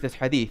narrates this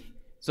hadith.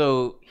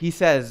 So he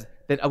says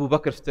that Abu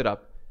Bakr stood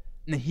up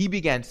and he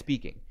began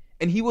speaking.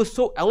 And he was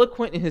so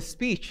eloquent in his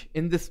speech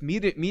in this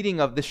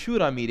meeting of the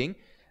Shura meeting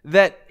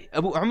that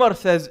Abu Umar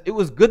says it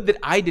was good that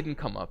I didn't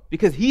come up,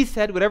 because he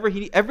said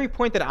every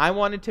point that I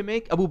wanted to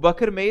make, Abu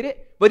Bakr made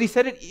it, but he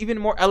said it even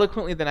more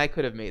eloquently than I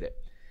could have made it.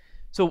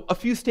 So a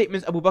few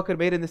statements Abu Bakr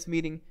made in this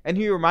meeting, and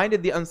he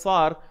reminded the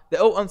Ansar that,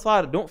 oh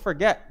Ansar, don't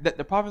forget that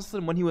the Prophet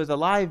ﷺ, when he was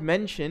alive,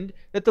 mentioned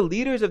that the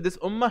leaders of this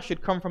ummah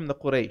should come from the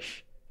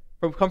Quraysh.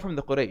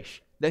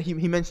 That he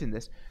mentioned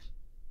this.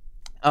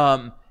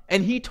 And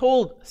he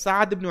told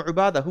Sa'ad ibn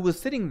Ubadah, who was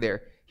sitting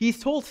there, he's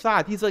told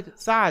Sa'ad, he's like,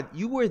 Sa'ad,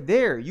 you were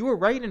there, you were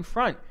right in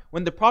front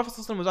when the Prophet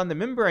ﷺ was on the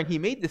minbar and he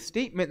made this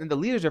statement and the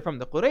leaders are from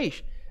the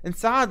Quraysh. And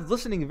Sa'ad's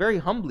listening very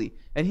humbly,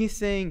 and he's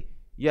saying,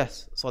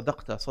 yes,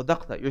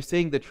 sadaqta, you're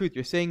saying the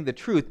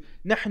truth,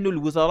 نحن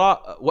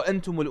الوزراء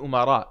وأنتم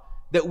الأمراء,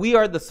 that we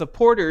are the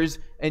supporters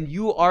and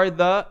you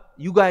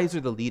guys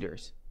are the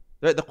leaders.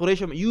 The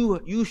Quraysh,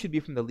 you should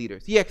be from the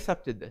leaders. He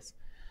accepted this.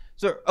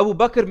 So Abu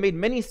Bakr made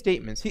many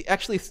statements. He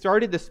actually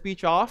started the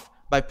speech off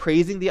by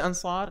praising the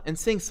Ansar and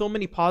saying so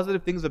many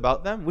positive things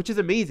about them, which is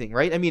amazing,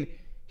 right? I mean,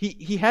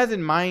 he has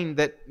in mind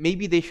that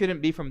maybe they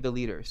shouldn't be from the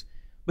leaders.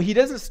 But he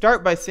doesn't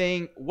start by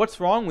saying, what's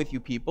wrong with you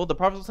people? The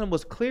Prophet ﷺ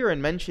was clear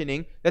in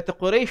mentioning that the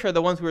Quraysh are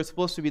the ones who are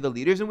supposed to be the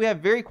leaders, and we have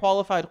very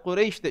qualified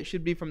Quraysh that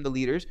should be from the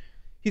leaders.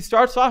 He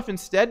starts off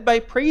instead by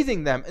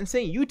praising them and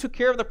saying, you took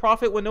care of the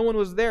Prophet when no one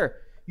was there.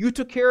 You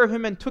took care of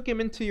him and took him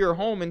into your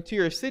home, into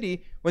your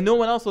city, when no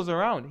one else was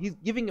around. He's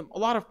giving him a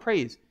lot of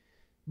praise.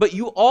 But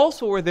you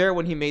also were there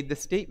when he made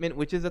this statement,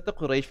 which is that the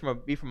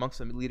Quraysh be from amongst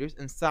the leaders,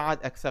 and Sa'ad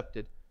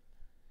accepted.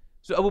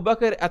 So Abu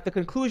Bakr, at the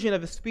conclusion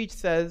of his speech,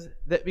 says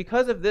that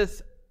because of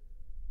this,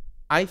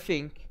 I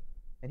think,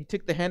 and he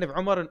took the hand of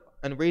Umar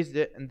and raised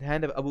it in the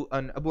hand of Abu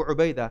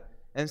Ubaidah,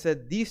 and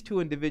said, these two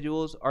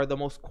individuals are the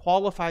most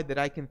qualified that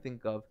I can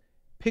think of.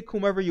 Pick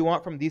whomever you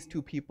want from these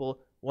two people.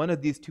 One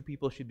of these two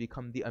people should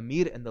become the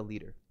Amir and the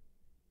leader.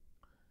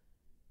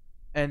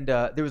 And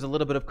there was a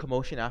little bit of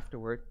commotion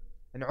afterward.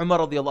 And Umar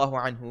radiallahu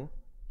anhu,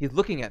 he's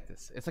looking at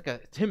this.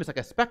 To him, it's like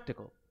a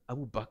spectacle.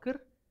 Abu Bakr?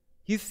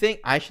 He's saying,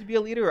 I should be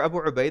a leader, or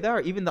Abu Ubaidah,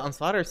 or even the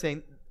Ansar are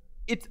saying,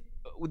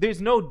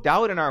 there's no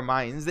doubt in our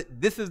minds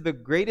that this is the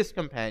greatest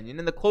companion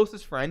and the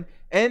closest friend,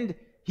 and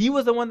he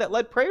was the one that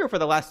led prayer for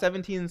the last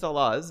 17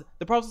 salahs.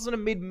 The Prophet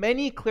ﷺ made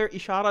many clear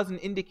isharas and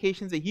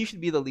indications that he should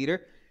be the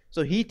leader.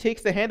 So he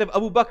takes the hand of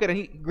Abu Bakr and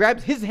he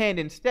grabs his hand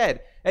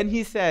instead. And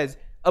he says,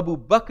 Abu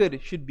Bakr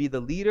should be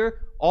the leader.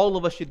 All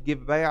of us should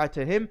give bay'ah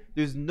to him.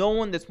 There's no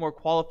one that's more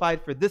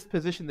qualified for this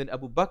position than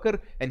Abu Bakr.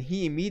 And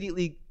he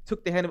immediately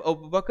took the hand of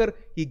Abu Bakr.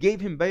 He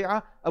gave him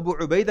bay'ah. Abu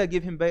Ubaidah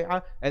gave him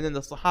bay'ah. And then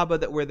the Sahaba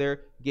that were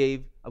there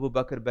gave Abu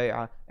Bakr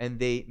bay'ah. And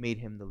they made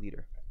him the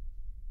leader.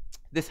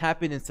 This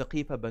happened in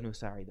Saqifa Banu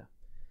Sa'ida.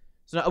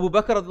 So now Abu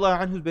Bakr radiallahu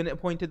anhu has been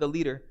appointed the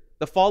leader.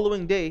 The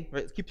following day,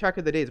 right, keep track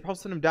of the days. The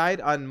Prophet ﷺ died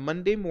on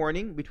Monday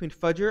morning between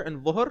Fajr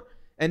and Dhuhr.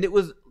 And it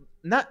was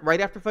not right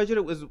after Fajr,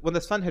 it was when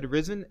the sun had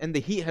risen and the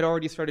heat had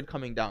already started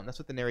coming down. That's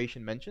what the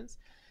narration mentions.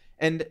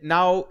 And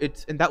now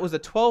that was the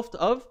 12th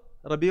of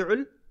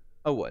Rabi'ul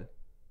Awwal.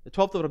 The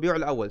 12th of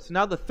Rabi'ul Awwal. So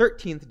now the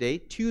 13th day,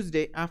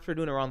 Tuesday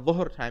afternoon around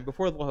Dhuhr time,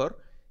 before Dhuhr,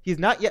 he's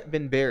not yet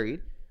been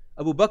buried.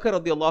 Abu Bakr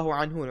radiallahu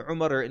anhu and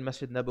Umar are in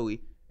Masjid Nabawi.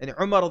 And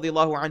Umar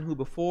radiallahu anhu,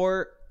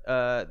 before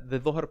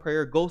the Dhuhr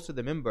prayer, goes to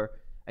the mimbar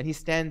and he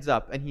stands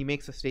up and he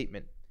makes a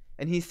statement.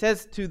 And he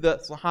says to the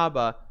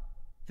Sahaba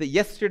that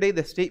yesterday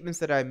the statements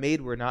that I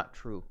made were not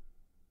true.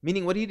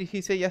 Meaning, what did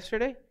he say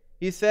yesterday?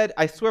 He said,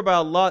 I swear by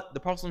Allah, the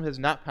Prophet has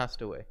not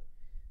passed away.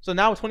 So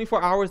now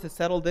 24 hours has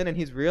settled in and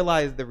he's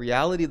realized the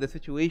reality of the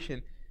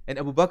situation. And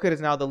Abu Bakr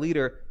is now the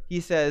leader.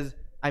 He says,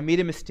 I made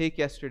a mistake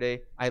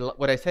yesterday.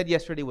 What I said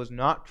yesterday was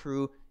not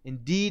true.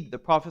 Indeed, the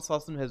Prophet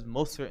ﷺ has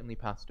most certainly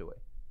passed away.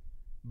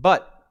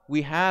 But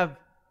we have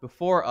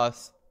before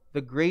us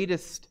the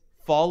greatest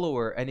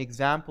follower and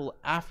example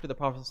after the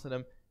Prophet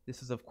ﷺ.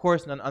 This is of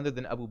course none other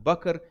than Abu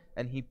Bakr,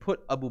 and he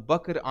put Abu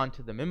Bakr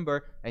onto the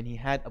mimbar and he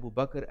had Abu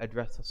Bakr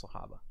address the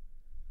Sahaba.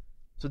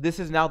 So this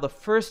is now the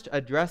first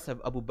address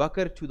of Abu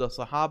Bakr to the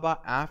Sahaba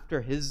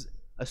after his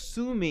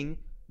assuming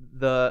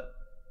the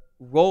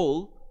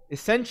role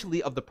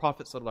essentially of the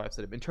Prophet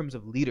ﷺ in terms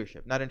of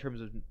leadership, not in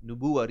terms of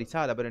nubuwah,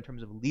 risala, but in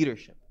terms of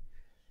leadership.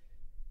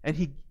 And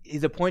he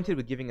is appointed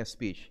with giving a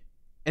speech.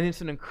 And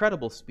it's an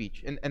incredible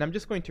speech. And I'm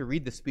just going to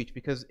read the speech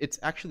because it's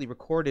actually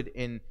recorded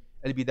in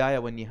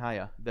Al-Bidayah wa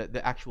Nihaya,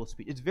 the actual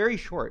speech. It's very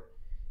short.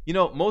 You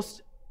know,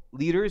 most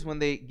leaders, when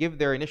they give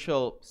their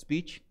initial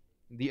speech,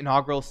 the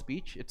inaugural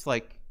speech, it's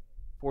like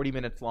 40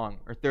 minutes long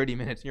or 30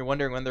 minutes. And you're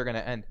wondering when they're going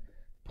to end.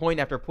 Point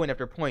after point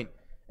after point.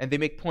 And they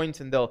make points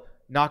and they'll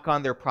knock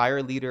on their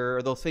prior leader,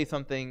 or they'll say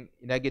something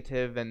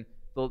negative, and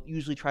they'll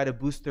usually try to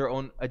boost their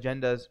own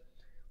agendas.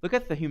 Look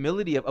at the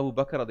humility of Abu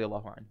Bakr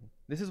radiallahu anhu.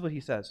 This is what he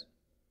says.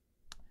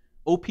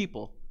 O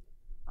people,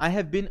 I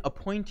have been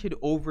appointed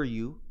over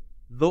you,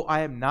 though I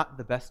am not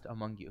the best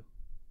among you.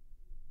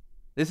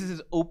 This is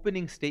his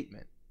opening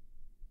statement.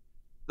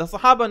 The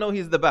Sahaba know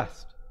he's the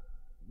best.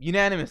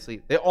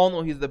 Unanimously, they all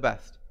know he's the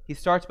best. He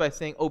starts by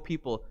saying, O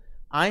people,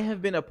 I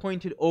have been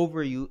appointed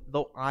over you,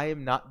 though I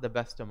am not the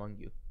best among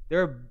you.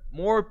 There are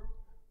more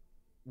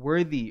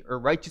worthy or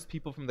righteous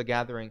people from the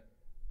gathering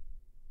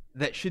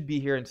that should be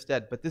here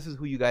instead, but this is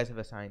who you guys have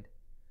assigned.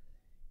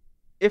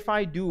 If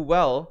I do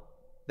well,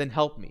 then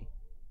help me.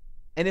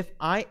 And if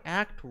I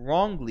act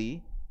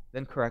wrongly,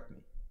 then correct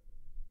me.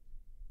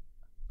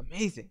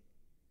 Amazing.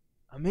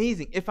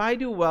 Amazing. If I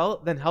do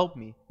well, then help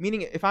me.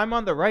 Meaning, if I'm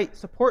on the right,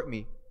 support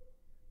me.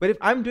 But if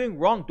I'm doing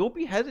wrong, don't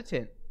be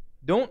hesitant.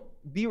 Don't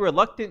be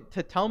reluctant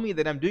to tell me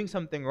that I'm doing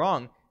something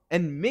wrong,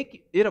 and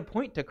make it a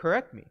point to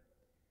correct me.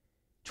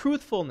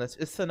 Truthfulness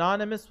is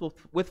synonymous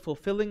with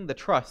fulfilling the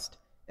trust,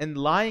 and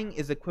lying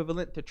is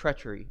equivalent to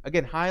treachery.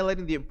 Again,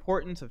 highlighting the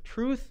importance of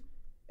truth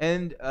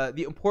and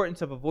the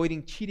importance of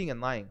avoiding cheating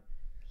and lying.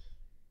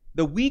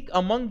 The weak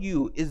among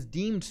you is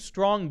deemed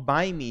strong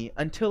by me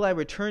until I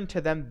return to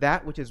them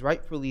that which is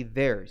rightfully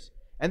theirs.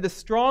 And the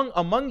strong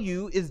among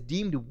you is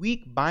deemed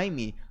weak by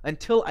me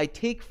until I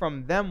take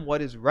from them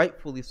what is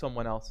rightfully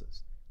someone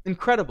else's.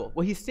 Incredible.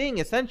 What he's saying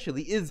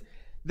essentially is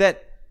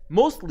that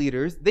most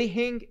leaders, they're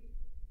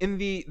in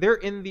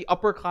the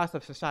upper class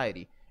of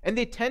society, and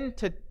they tend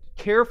to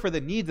care for the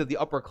needs of the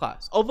upper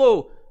class.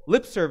 Although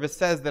lip service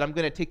says that I'm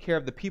going to take care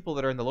of the people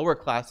that are in the lower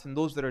class and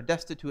those that are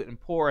destitute and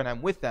poor, and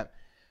I'm with them.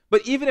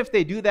 But even if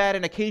they do that,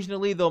 and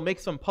occasionally they'll make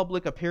some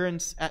public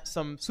appearance at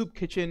some soup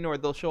kitchen, or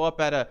they'll show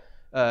up at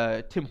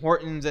a Tim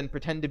Hortons and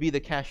pretend to be the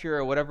cashier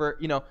or whatever,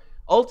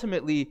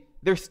 ultimately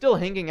they're still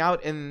hanging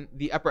out in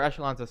the upper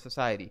echelons of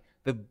society.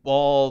 the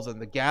balls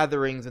and the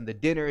gatherings and the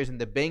dinners and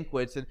the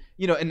banquets and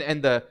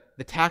and the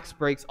tax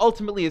breaks,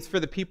 ultimately it's for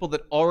the people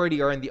that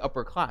already are in the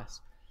upper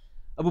class.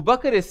 Abu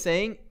Bakr is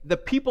saying the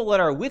people that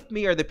are with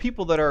me are the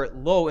people that are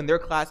low in their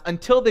class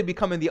until they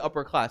become in the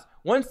upper class.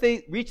 Once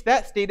they reach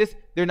that status,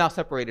 they're now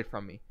separated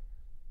from me.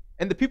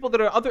 And the people that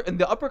are in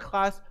the upper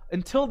class,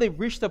 until they've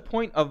reached the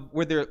point of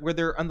where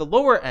they're on the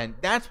lower end,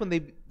 that's when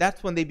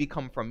they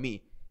become from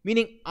me.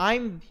 Meaning,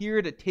 I'm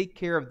here to take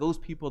care of those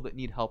people that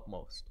need help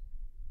most.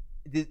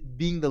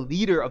 Being the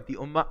leader of the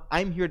ummah,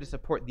 I'm here to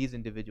support these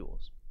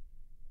individuals.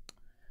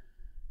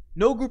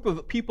 No group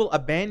of people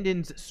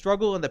abandons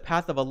struggle in the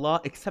path of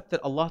Allah except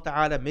that Allah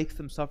Ta'ala makes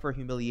them suffer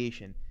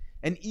humiliation.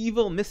 And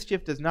evil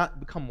mischief does not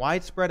become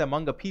widespread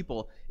among a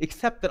people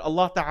except that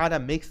Allah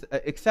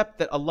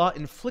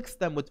inflicts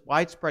them with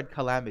widespread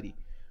calamity.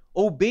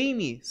 Obey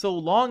me so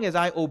long as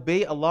I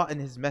obey Allah and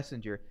His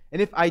Messenger.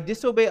 And if I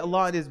disobey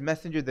Allah and His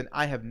Messenger, then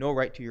I have no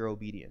right to your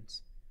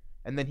obedience.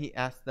 And then he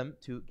asked them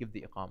to give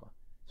the iqamah.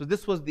 So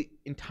this was the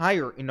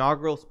entire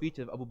inaugural speech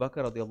of Abu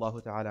Bakr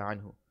radiallahu ta'ala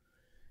anhu.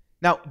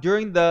 Now,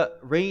 during the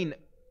reign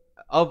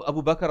of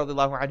Abu Bakr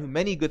radiallahu anhu,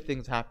 many good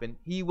things happened.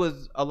 He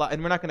was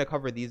and we're not going to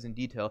cover these in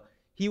detail.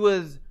 He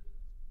was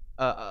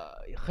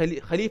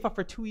Khalifa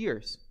for 2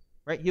 years.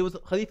 Right? He was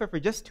Khalifa for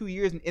just 2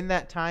 years, and in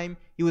that time,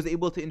 he was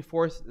able to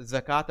enforce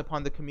zakat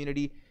upon the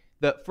community.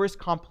 The first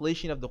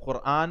compilation of the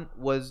Quran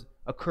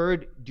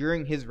occurred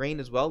during his reign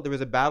as well. There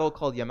was a battle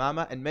called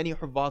Yamama, and many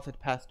Huffaz had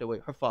passed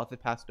away.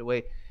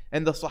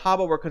 And the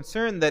Sahaba were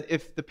concerned that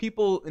if the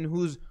people in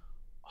whose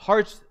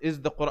hearts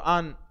is the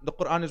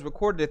Quran is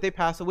recorded, if they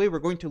pass away, we're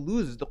going to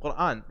lose the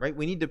Quran, right?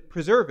 We need to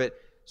preserve it.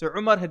 So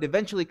Umar had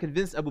eventually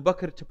convinced Abu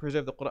Bakr to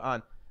preserve the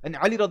Quran. And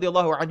Ali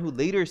radiallahu anhu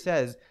later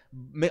says,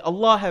 may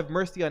Allah have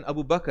mercy on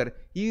Abu Bakr.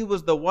 He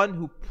was the one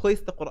who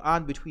placed the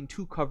Quran between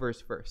two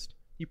covers first.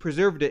 He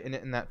preserved it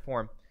in that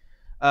form.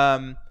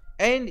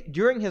 And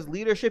during his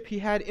leadership, he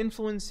had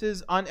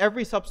influences on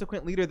every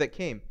subsequent leader that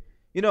came.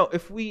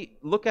 If we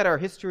look at our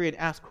history and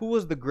ask who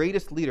was the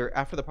greatest leader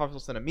after the Prophet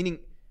ﷺ, meaning,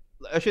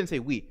 I shouldn't say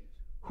we,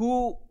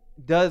 who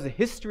does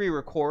history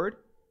record,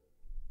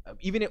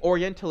 even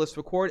Orientalists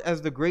record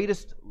as the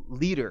greatest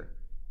leader?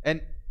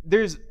 And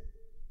there's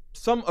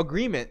some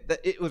agreement that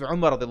it was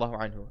Umar radiallahu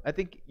anhu. I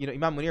think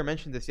Imam Munir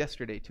mentioned this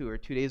yesterday too, or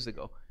 2 days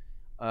ago.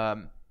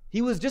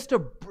 He was just a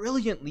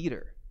brilliant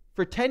leader.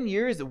 For 10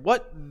 years,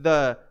 what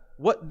the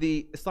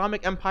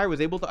Islamic Empire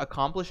was able to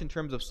accomplish in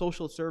terms of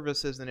social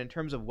services and in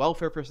terms of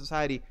welfare for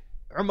society,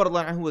 Umar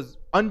radiallahu anhu was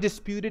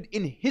undisputed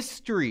in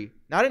history,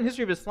 not in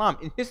history of Islam,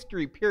 in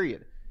history,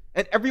 period.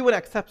 And everyone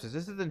accepts this.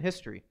 This is in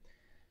history.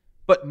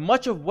 But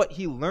much of what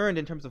he learned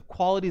in terms of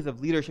qualities of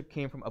leadership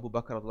came from Abu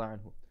Bakr radiallahu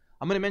anhu.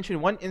 I'm going to mention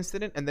one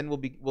incident and then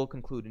we'll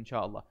conclude,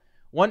 inshallah.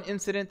 One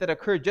incident that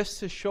occurred just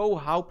to show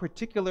how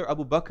particular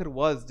Abu Bakr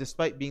was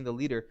despite being the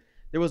leader.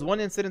 There was one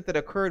incident that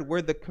occurred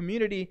where the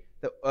community,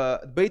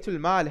 Baytul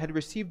Mal, had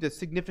received a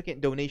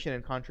significant donation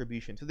and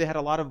contribution. So they had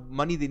a lot of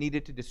money they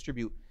needed to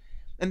distribute.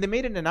 And they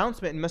made an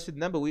announcement in Masjid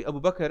Nabawi. Abu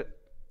Bakr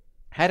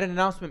had an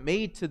announcement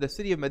made to the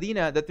city of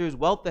Medina that there's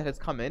wealth that has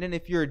come in, and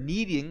if you're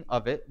needing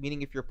of it,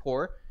 meaning if you're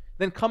poor,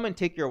 then come and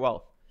take your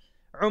wealth.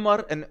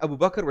 Umar and Abu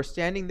Bakr were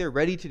standing there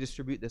ready to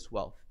distribute this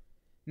wealth.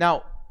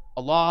 Now,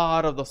 a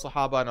lot of the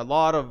Sahaba and a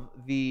lot of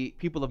the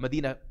people of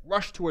Medina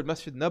rushed toward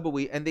Masjid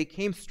Nabawi, and they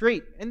came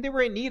straight, and they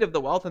were in need of the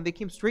wealth, and they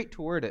came straight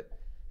toward it.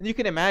 And you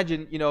can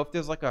imagine, if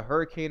there's like a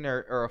hurricane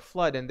or a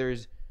flood, and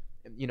there's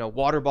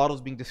water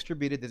bottles being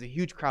distributed, there's a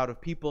huge crowd of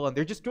people, and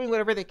they're just doing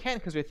whatever they can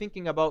because they're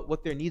thinking about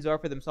what their needs are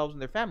for themselves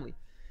and their family.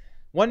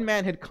 One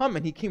man had come,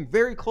 and he came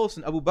very close,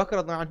 and Abu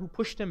Bakr radiallahu anhu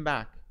pushed him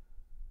back.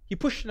 He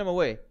pushed him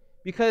away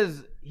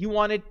because he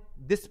wanted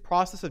this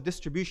process of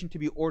distribution to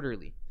be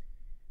orderly.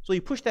 So he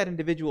pushed that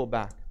individual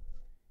back,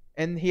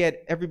 and he had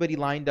everybody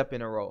lined up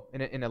in a row,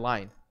 in a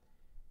line.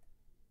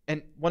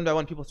 And one by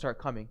one, people start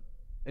coming.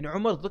 And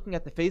Umar is looking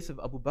at the face of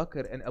Abu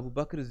Bakr, and Abu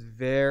Bakr is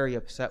very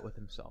upset with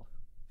himself.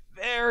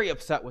 Very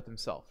upset with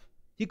himself.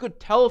 He could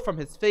tell from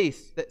his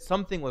face that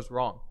something was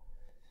wrong.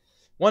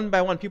 One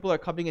by one, people are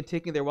coming and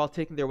taking their wealth,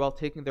 taking their wealth,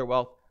 taking their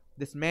wealth.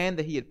 This man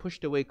that he had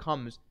pushed away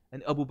comes,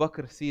 and Abu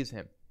Bakr sees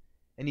him.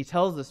 And he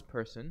tells this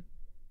person,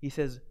 he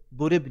says,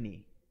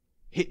 Buribni,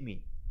 hit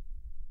me.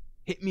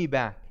 Hit me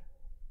back.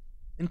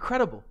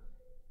 Incredible.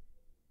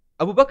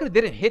 Abu Bakr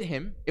didn't hit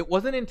him. It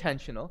wasn't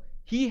intentional.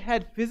 He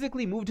had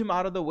physically moved him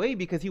out of the way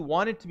because he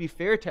wanted to be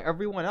fair to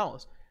everyone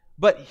else.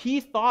 But he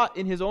thought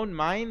in his own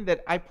mind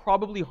that I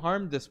probably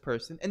harmed this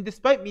person. And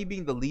despite me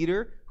being the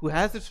leader who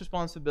has this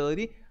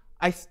responsibility,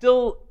 I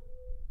still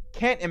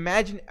can't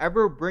imagine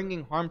ever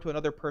bringing harm to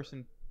another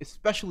person,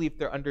 especially if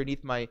they're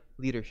underneath my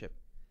leadership.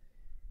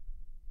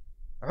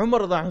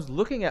 Umar was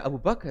looking at Abu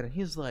Bakr and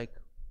he's like,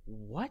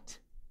 what?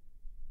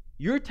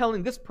 You're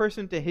telling this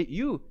person to hit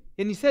you.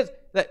 And he says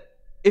that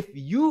if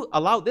you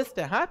allow this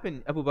to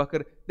happen, Abu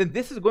Bakr, then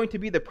this is going to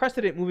be the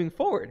precedent moving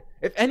forward.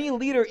 If any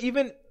leader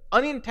even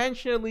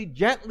unintentionally,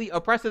 gently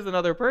oppresses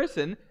another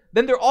person,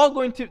 then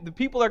the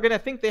people are going to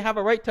think they have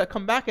a right to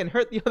come back and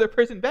hurt the other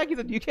person back. He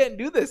said, you can't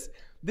do this.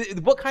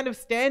 What kind of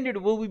standard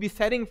will we be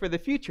setting for the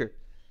future?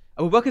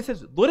 Abu Bakr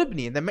says,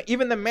 Duribni. And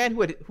even the man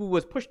who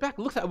was pushed back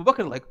looks at Abu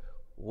Bakr like,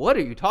 what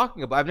are you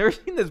talking about? I've never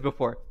seen this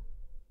before.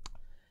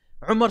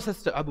 Umar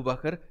says to Abu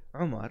Bakr,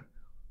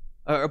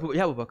 Abu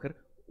Bakr,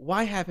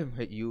 why have him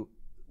hit you?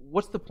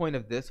 What's the point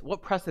of this?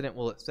 What precedent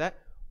will it set?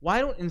 Why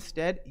don't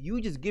instead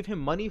you just give him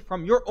money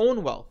from your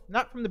own wealth,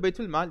 not from the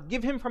Baytul Mal,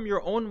 give him from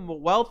your own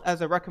wealth as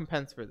a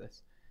recompense for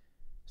this.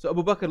 So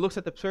Abu Bakr looks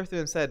at the person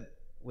and said,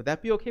 would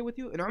that be okay with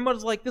you? And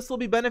Umar's like, this will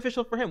be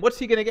beneficial for him. What's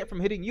he going to get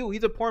from hitting you?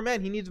 He's a poor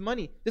man. He needs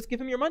money. Just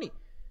give him your money.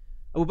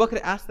 Abu Bakr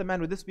asked the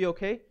man, would this be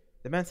okay?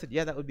 The man said,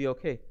 yeah, that would be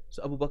okay.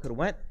 So Abu Bakr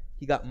went,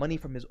 he got money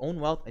from his own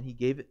wealth and he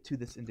gave it to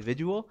this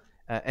individual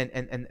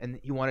and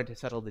he wanted to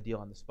settle the deal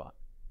on the spot.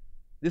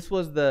 This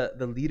was the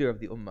leader of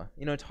the ummah.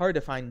 It's hard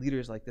to find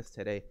leaders like this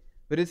today,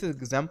 but this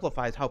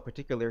exemplifies how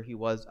particular he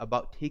was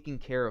about taking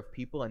care of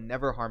people and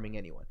never harming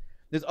anyone.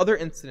 There's other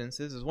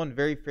incidences. There's one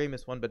very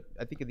famous one, but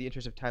I think in the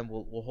interest of time,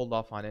 we'll hold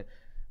off on it.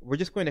 We're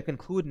just going to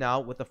conclude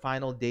now with the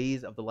final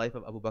days of the life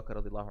of Abu Bakr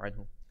radiallahu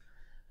anhu.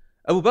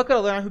 Abu Bakr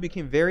radiallahu anhu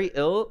became very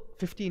ill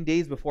 15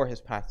 days before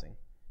his passing.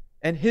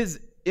 And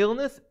his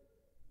illness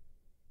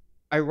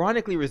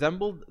ironically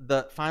resembled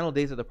the final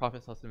days of the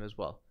Prophet ﷺ as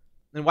well.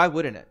 And why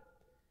wouldn't it?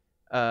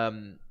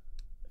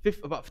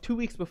 About 2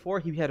 weeks before,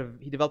 he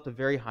developed a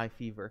very high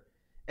fever.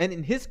 And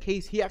in his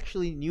case, he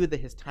actually knew that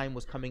his time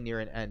was coming near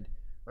an end.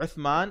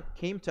 Uthman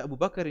came to Abu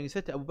Bakr and he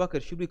said to Abu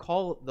Bakr, should we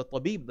call the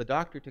tabib, the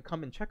doctor, to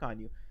come and check on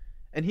you?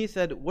 And he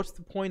said, what's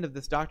the point of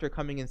this doctor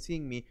coming and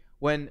seeing me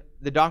when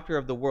the doctor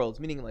of the worlds,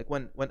 meaning like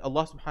when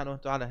Allah subhanahu wa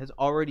ta'ala has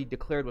already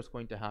declared what's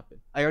going to happen.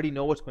 I already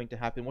know what's going to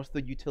happen. What's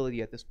the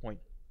utility at this point?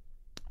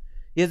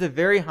 He has a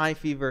very high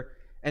fever,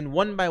 and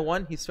one by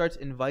one he starts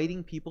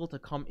inviting people to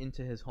come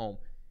into his home.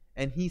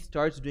 And he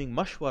starts doing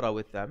mashwara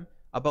with them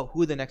about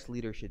who the next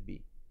leader should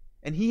be.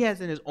 And he has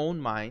in his own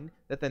mind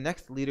that the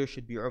next leader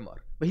should be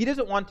Umar. But he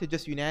doesn't want to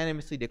just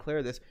unanimously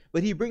declare this,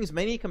 but he brings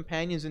many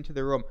companions into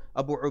the room.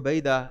 Abu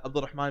Ubaidah,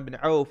 Abdul Rahman bin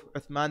Auf,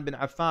 Uthman bin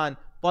Affan,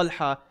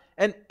 Talha.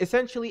 And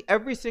essentially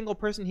every single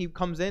person he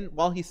comes in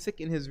while he's sick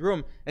in his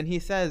room and he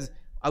says,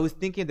 I was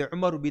thinking that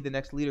Umar would be the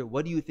next leader.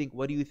 What do you think?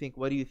 What do you think?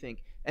 What do you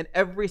think? And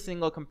every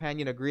single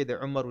companion agreed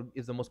that Umar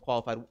is the most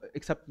qualified,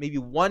 except maybe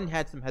one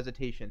had some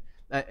hesitation,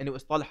 and it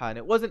was Talha. And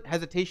it wasn't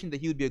hesitation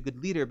that he would be a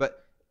good leader,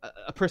 but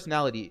a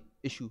personality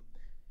issue.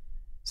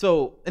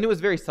 So, and it was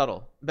very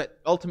subtle. But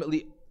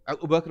ultimately,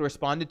 Abu Bakr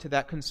responded to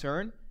that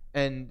concern,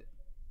 and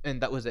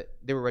that was it.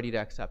 They were ready to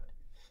accept.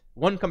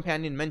 One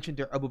companion mentioned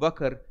to Abu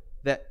Bakr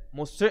that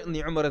most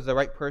certainly Umar is the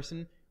right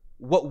person.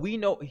 What we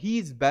know,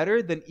 he's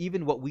better than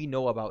even what we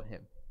know about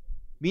him.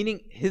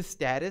 Meaning his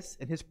status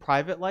and his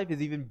private life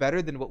is even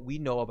better than what we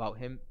know about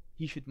him.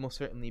 He should most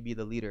certainly be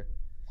the leader.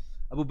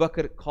 Abu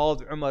Bakr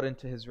calls Umar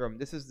into his room.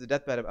 This is the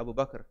deathbed of Abu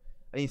Bakr.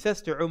 And he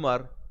says to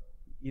Umar,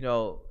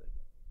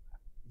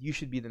 you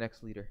should be the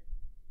next leader.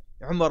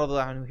 Umar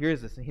radiallahu anhu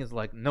hears this and he's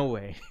like, no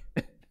way,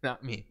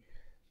 not me.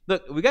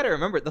 Look, we got to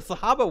remember, the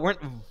Sahaba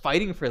weren't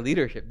fighting for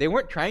leadership. They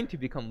weren't trying to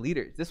become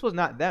leaders. This was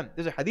not them.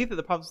 There's a hadith of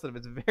the Prophet ﷺ,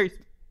 it's a very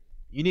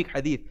unique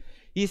hadith.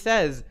 He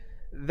says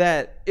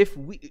that if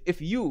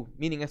you,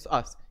 meaning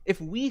us, if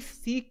we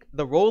seek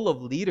the role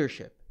of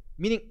leadership,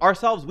 meaning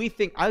ourselves, we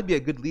think I'll be a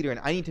good leader and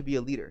I need to be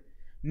a leader,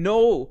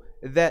 know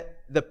that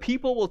the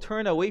people will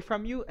turn away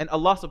from you and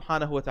Allah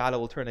subhanahu wa ta'ala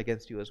will turn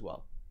against you as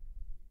well.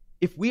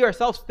 If we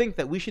ourselves think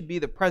that we should be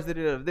the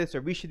president of this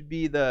or we should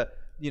be the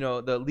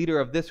leader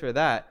of this or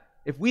that,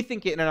 if we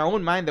think it in our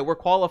own mind that we're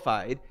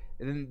qualified,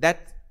 then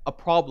that's a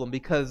problem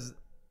because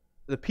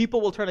the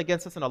people will turn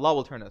against us and Allah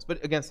will turn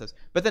against us.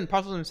 But then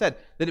Prophet said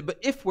that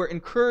if we're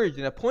encouraged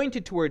and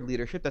appointed toward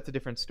leadership, that's a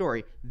different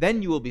story.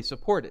 Then you will be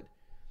supported.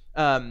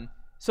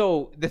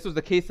 So this was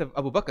the case of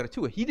Abu Bakr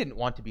too. He didn't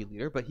want to be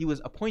leader, but he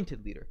was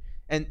appointed leader.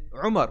 And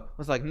Umar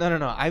was like, no,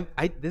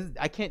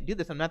 I can't do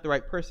this. I'm not the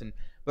right person.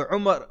 But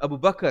Abu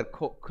Bakr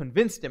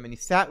convinced him and he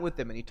sat with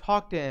him and he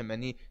talked to him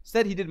and he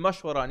said he did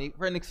mashwara and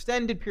for an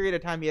extended period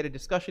of time he had a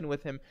discussion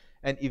with him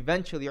and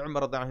eventually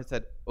Umar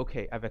said,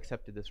 okay, I've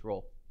accepted this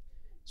role.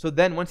 So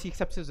then once he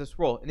accepts this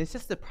role, and it's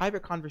just a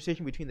private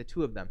conversation between the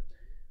two of them,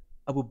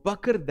 Abu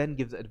Bakr then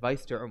gives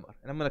advice to Umar.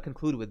 And I'm going to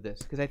conclude with this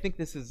because I think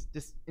this is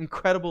just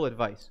incredible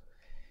advice.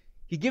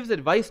 He gives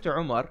advice to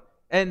Umar,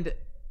 and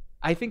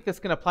I think this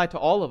can apply to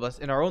all of us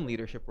in our own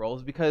leadership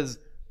roles because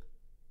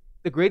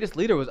the greatest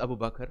leader was Abu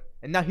Bakr,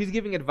 and now he's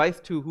giving advice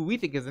to who we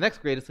think is the next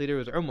greatest leader,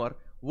 is Umar.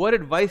 What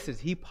advice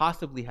does he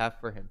possibly have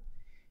for him?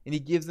 And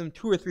he gives him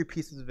 2 or 3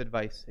 pieces of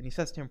advice, and he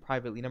says to him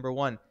privately, number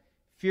 1,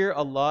 fear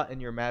Allah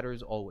in your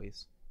matters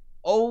always.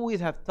 Always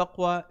have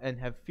taqwa and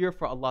have fear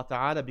for Allah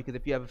Ta'ala, because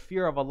if you have a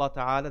fear of Allah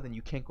Ta'ala, then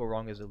you can't go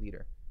wrong as a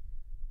leader.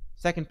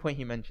 Second point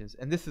he mentions,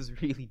 and this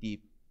is really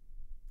deep.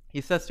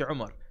 He says to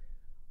Umar,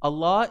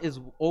 Allah is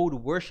owed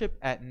worship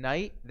at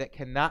night that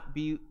cannot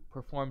be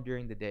performed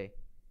during the day.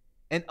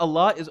 And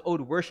Allah is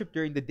owed worship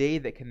during the day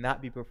that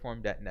cannot be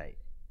performed at night.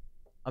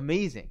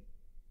 Amazing.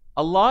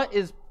 Allah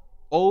is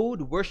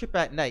owed worship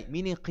at night,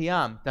 meaning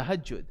qiyam,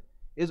 tahajjud,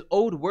 is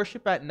owed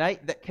worship at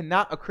night that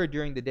cannot occur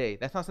during the day.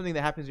 That's not something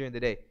that happens during the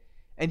day.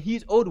 And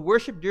he's owed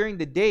worship during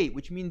the day,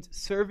 which means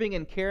serving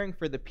and caring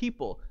for the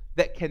people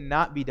that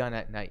cannot be done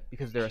at night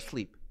because they're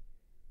asleep.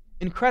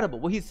 Incredible.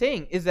 What he's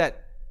saying is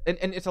that, and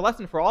it's a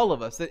lesson for all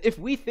of us, that if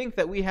we think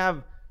that we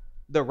have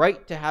the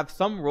right to have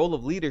some role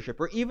of leadership,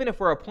 or even if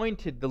we're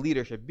appointed the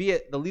leadership, be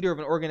it the leader of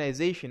an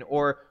organization,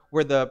 or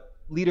we're the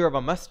leader of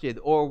a masjid,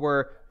 or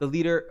we're the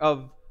leader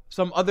of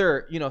some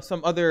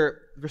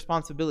other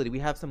responsibility, we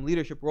have some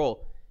leadership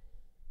role,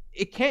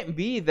 it can't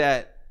be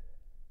that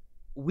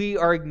we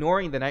are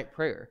ignoring the night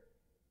prayer.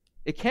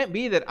 It can't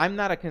be that I'm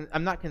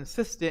not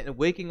consistent in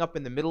waking up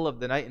in the middle of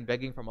the night and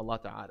begging from Allah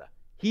Ta'ala.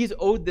 He's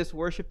owed this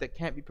worship that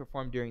can't be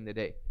performed during the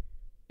day.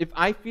 If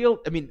I feel,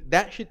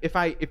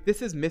 if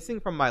this is missing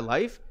from my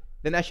life,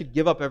 then I should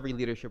give up every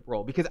leadership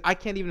role, because I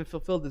can't even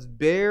fulfill this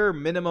bare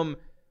minimum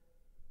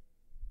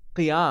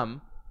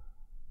qiyam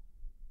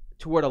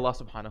toward Allah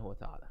Subhanahu wa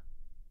Ta'ala.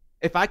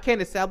 If I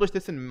can't establish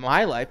this in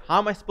my life, how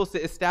am I supposed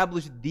to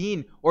establish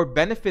deen or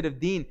benefit of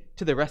deen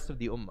to the rest of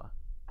the ummah?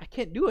 I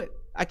can't do it.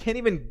 I can't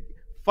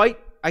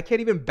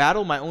even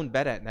battle my own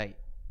bed at night.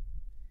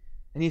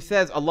 And he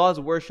says Allah is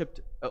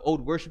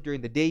owed worship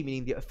during the day,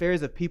 meaning the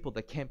affairs of people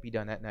that can't be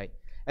done at night.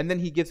 And then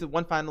he gives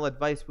one final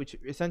advice, which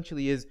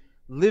essentially is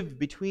live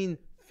between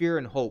fear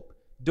and hope.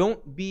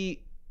 Don't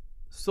be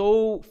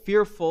so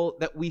fearful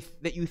that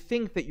you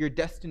think that you're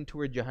destined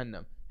toward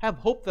Jahannam. Have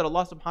hope that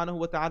Allah Subhanahu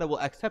wa Ta'ala will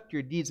accept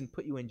your deeds and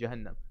put you in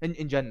Jahannam,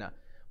 in Jannah.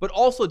 But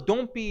also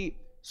don't be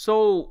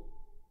so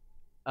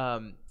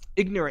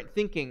ignorant,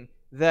 thinking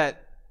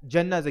that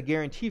Jannah is a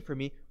guarantee for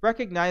me.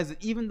 Recognize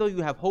that even though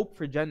you have hope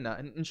for Jannah,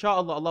 and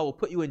inshallah Allah will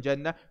put you in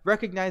Jannah,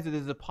 recognize that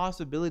there's a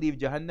possibility of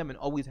Jahannam, and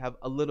always have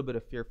a little bit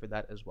of fear for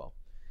that as well.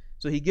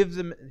 So he gives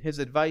him his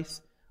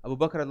advice. Abu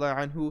Bakr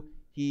radiallahu anhu,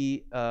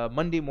 he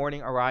Monday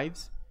morning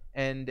arrives,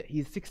 and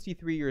he's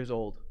 63 years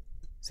old.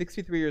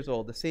 63 years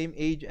old, the same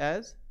age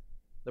as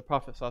the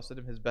Prophet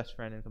ﷺ, his best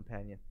friend and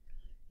companion.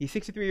 He's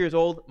 63 years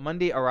old.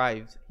 Monday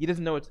arrives. He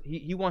doesn't know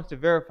he wants to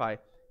verify.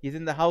 He's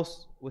in the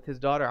house with his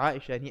daughter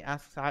Aisha, and he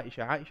asks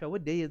Aisha,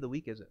 what day of the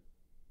week is it?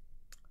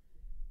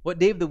 What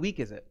day of the week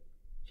is it?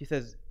 She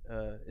says,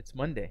 it's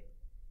Monday.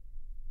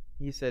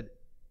 He said,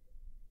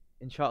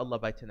 Inshallah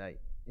by tonight.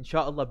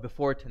 Inshallah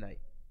before tonight.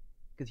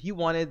 Because he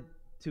wanted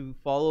to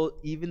follow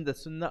even the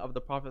sunnah of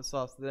the Prophet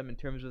ﷺ in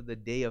terms of the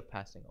day of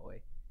passing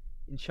away.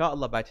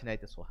 Inshallah by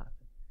tonight this will happen.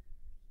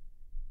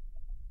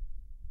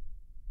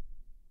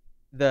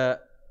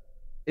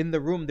 In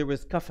the room there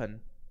was kafan,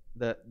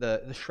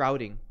 the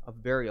shrouding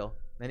of burial,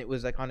 and it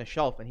was like on a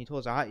shelf, and he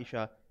told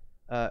Aisha,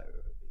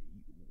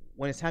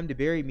 when it's time to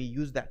bury me,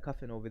 use that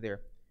kafan over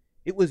there.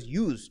 It was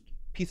used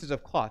pieces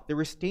of cloth. There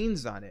were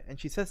stains on it, and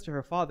she says to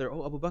her father,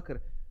 "Oh Abu Bakr,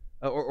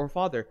 or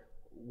father,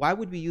 why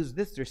would we use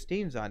this? There's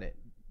stains on it.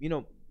 You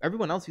know,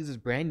 everyone else uses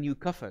brand new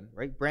kafan,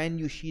 right? Brand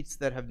new sheets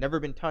that have never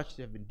been touched,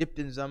 have been dipped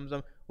in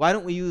zamzam. Why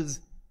don't we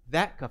use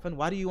that kafan?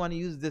 Why do you want to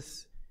use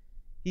this?"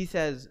 He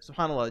says,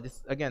 subhanAllah,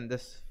 this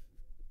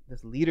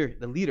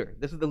leader,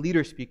 this is the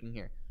leader speaking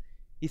here.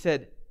 He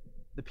said,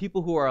 the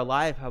people who are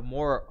alive have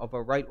more of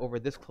a right over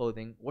this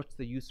clothing. What's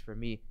the use for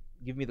me?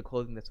 Give me the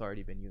clothing that's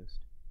already been used.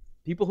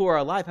 People who are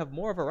alive have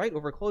more of a right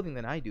over clothing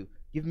than I do.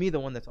 Give me the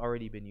one that's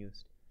already been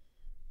used.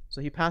 So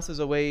he passes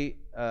away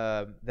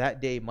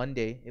that day,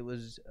 Monday. It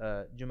was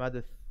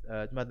Jumad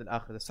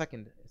al-Akhir, the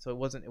second. So it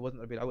wasn't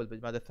Rabi al-Awwal,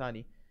 but Jumad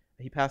al-Thani.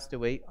 He passed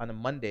away on a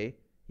Monday.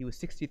 He was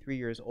 63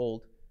 years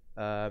old.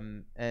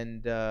 And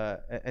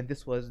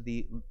this was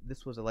the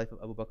life of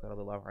Abu Bakr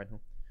radiallahu anhu.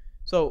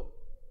 So,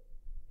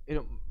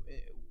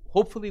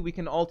 hopefully we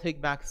can all take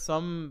back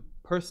some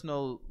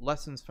personal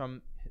lessons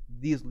from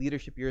these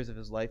leadership years of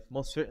his life.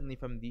 Most certainly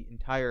from the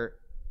entire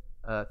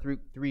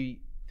three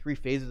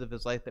phases of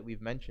his life that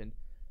we've mentioned.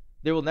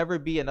 There will never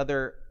be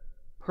another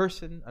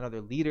person,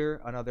 another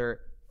leader, another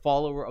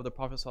follower of the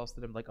Prophet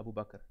ﷺ like Abu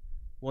Bakr.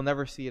 We'll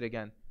never see it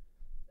again.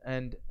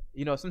 And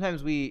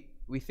sometimes we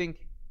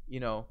think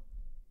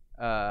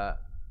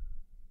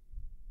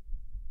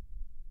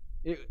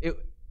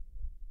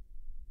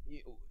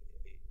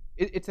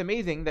it's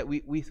amazing that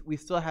we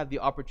still have the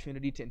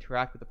opportunity to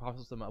interact with the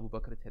Prophet ﷺ and Abu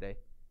Bakr today.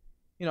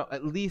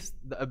 At least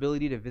the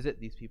ability to visit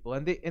these people,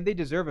 and they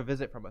deserve a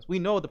visit from us. We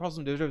know the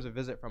Prophet ﷺ deserves a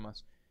visit from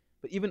us,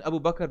 but even Abu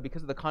Bakr,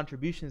 because of the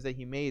contributions that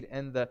he made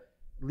and the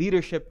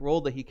leadership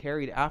role that he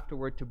carried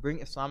afterward to bring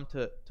Islam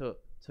to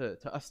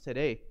us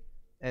today,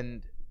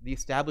 and the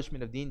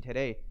establishment of Deen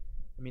today.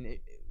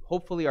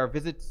 Hopefully our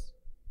visits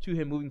to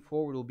him moving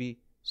forward will be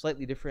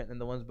slightly different than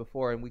the ones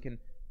before, and we can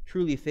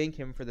truly thank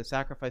him for the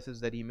sacrifices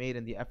that he made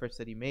and the efforts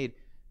that he made.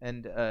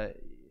 And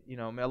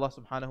may Allah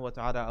subhanahu wa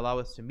ta'ala allow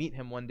us to meet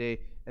him one day,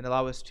 and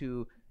allow us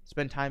to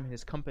spend time in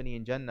his company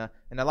in Jannah,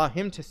 and allow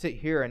him to sit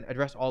here and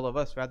address all of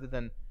us rather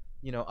than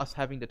us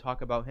having to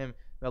talk about him.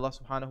 May Allah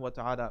subhanahu wa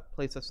ta'ala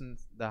place us in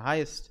the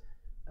highest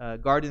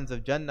gardens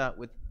of Jannah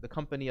with the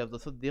company of the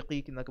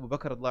Siddiqeen like Abu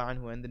Bakr radiallahu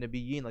anhu, and the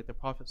Nabiyyeen like the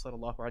Prophet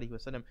sallallahu alaihi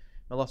wasallam.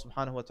 May Allah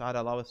subhanahu wa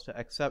ta'ala allow us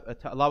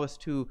to allow us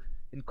to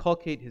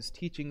inculcate his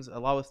teachings,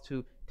 allow us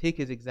to take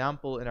his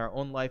example in our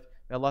own life.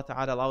 May Allah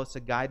Ta'ala allow us to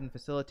guide and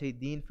facilitate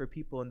deen for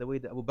people in the way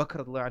that Abu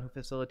Bakr radiallahu anhu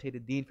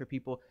facilitated deen for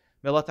people.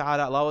 May Allah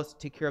Ta'ala allow us to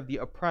take care of the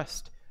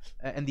oppressed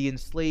and the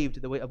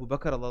enslaved the way Abu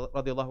Bakr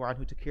radiallahu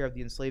anhu took care of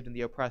the enslaved and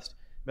the oppressed.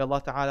 May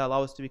Allah Ta'ala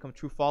allow us to become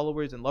true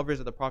followers and lovers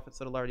of the Prophet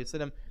Sallallahu Alaihi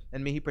Wasallam,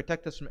 and may He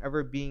protect us from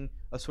ever being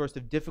a source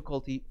of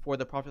difficulty for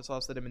the Prophet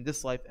Sallallahu Alaihi Wasallam in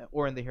this life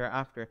or in the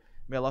hereafter.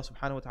 May Allah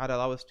Subhanahu Wa Ta'ala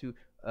allow us to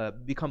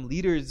become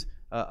leaders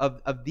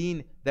of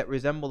deen that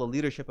resemble the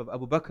leadership of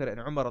Abu Bakr and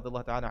Umar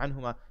radiallahu ta'ala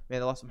anhuma. May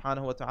Allah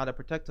Subhanahu Wa Ta'ala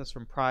protect us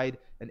from pride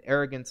and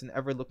arrogance and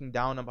ever looking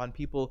down upon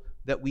people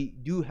that we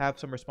do have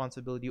some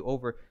responsibility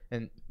over.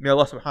 And may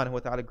Allah Subhanahu Wa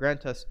Ta'ala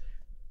grant us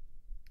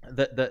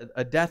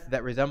a death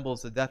that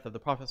resembles the death of the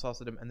Prophet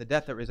ﷺ and the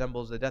death that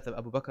resembles the death of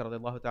Abu Bakr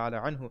radiallahu ta'ala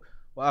anhu.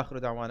 Wa akhiru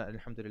da'wana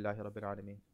alhamdulillahi rabbil alameen.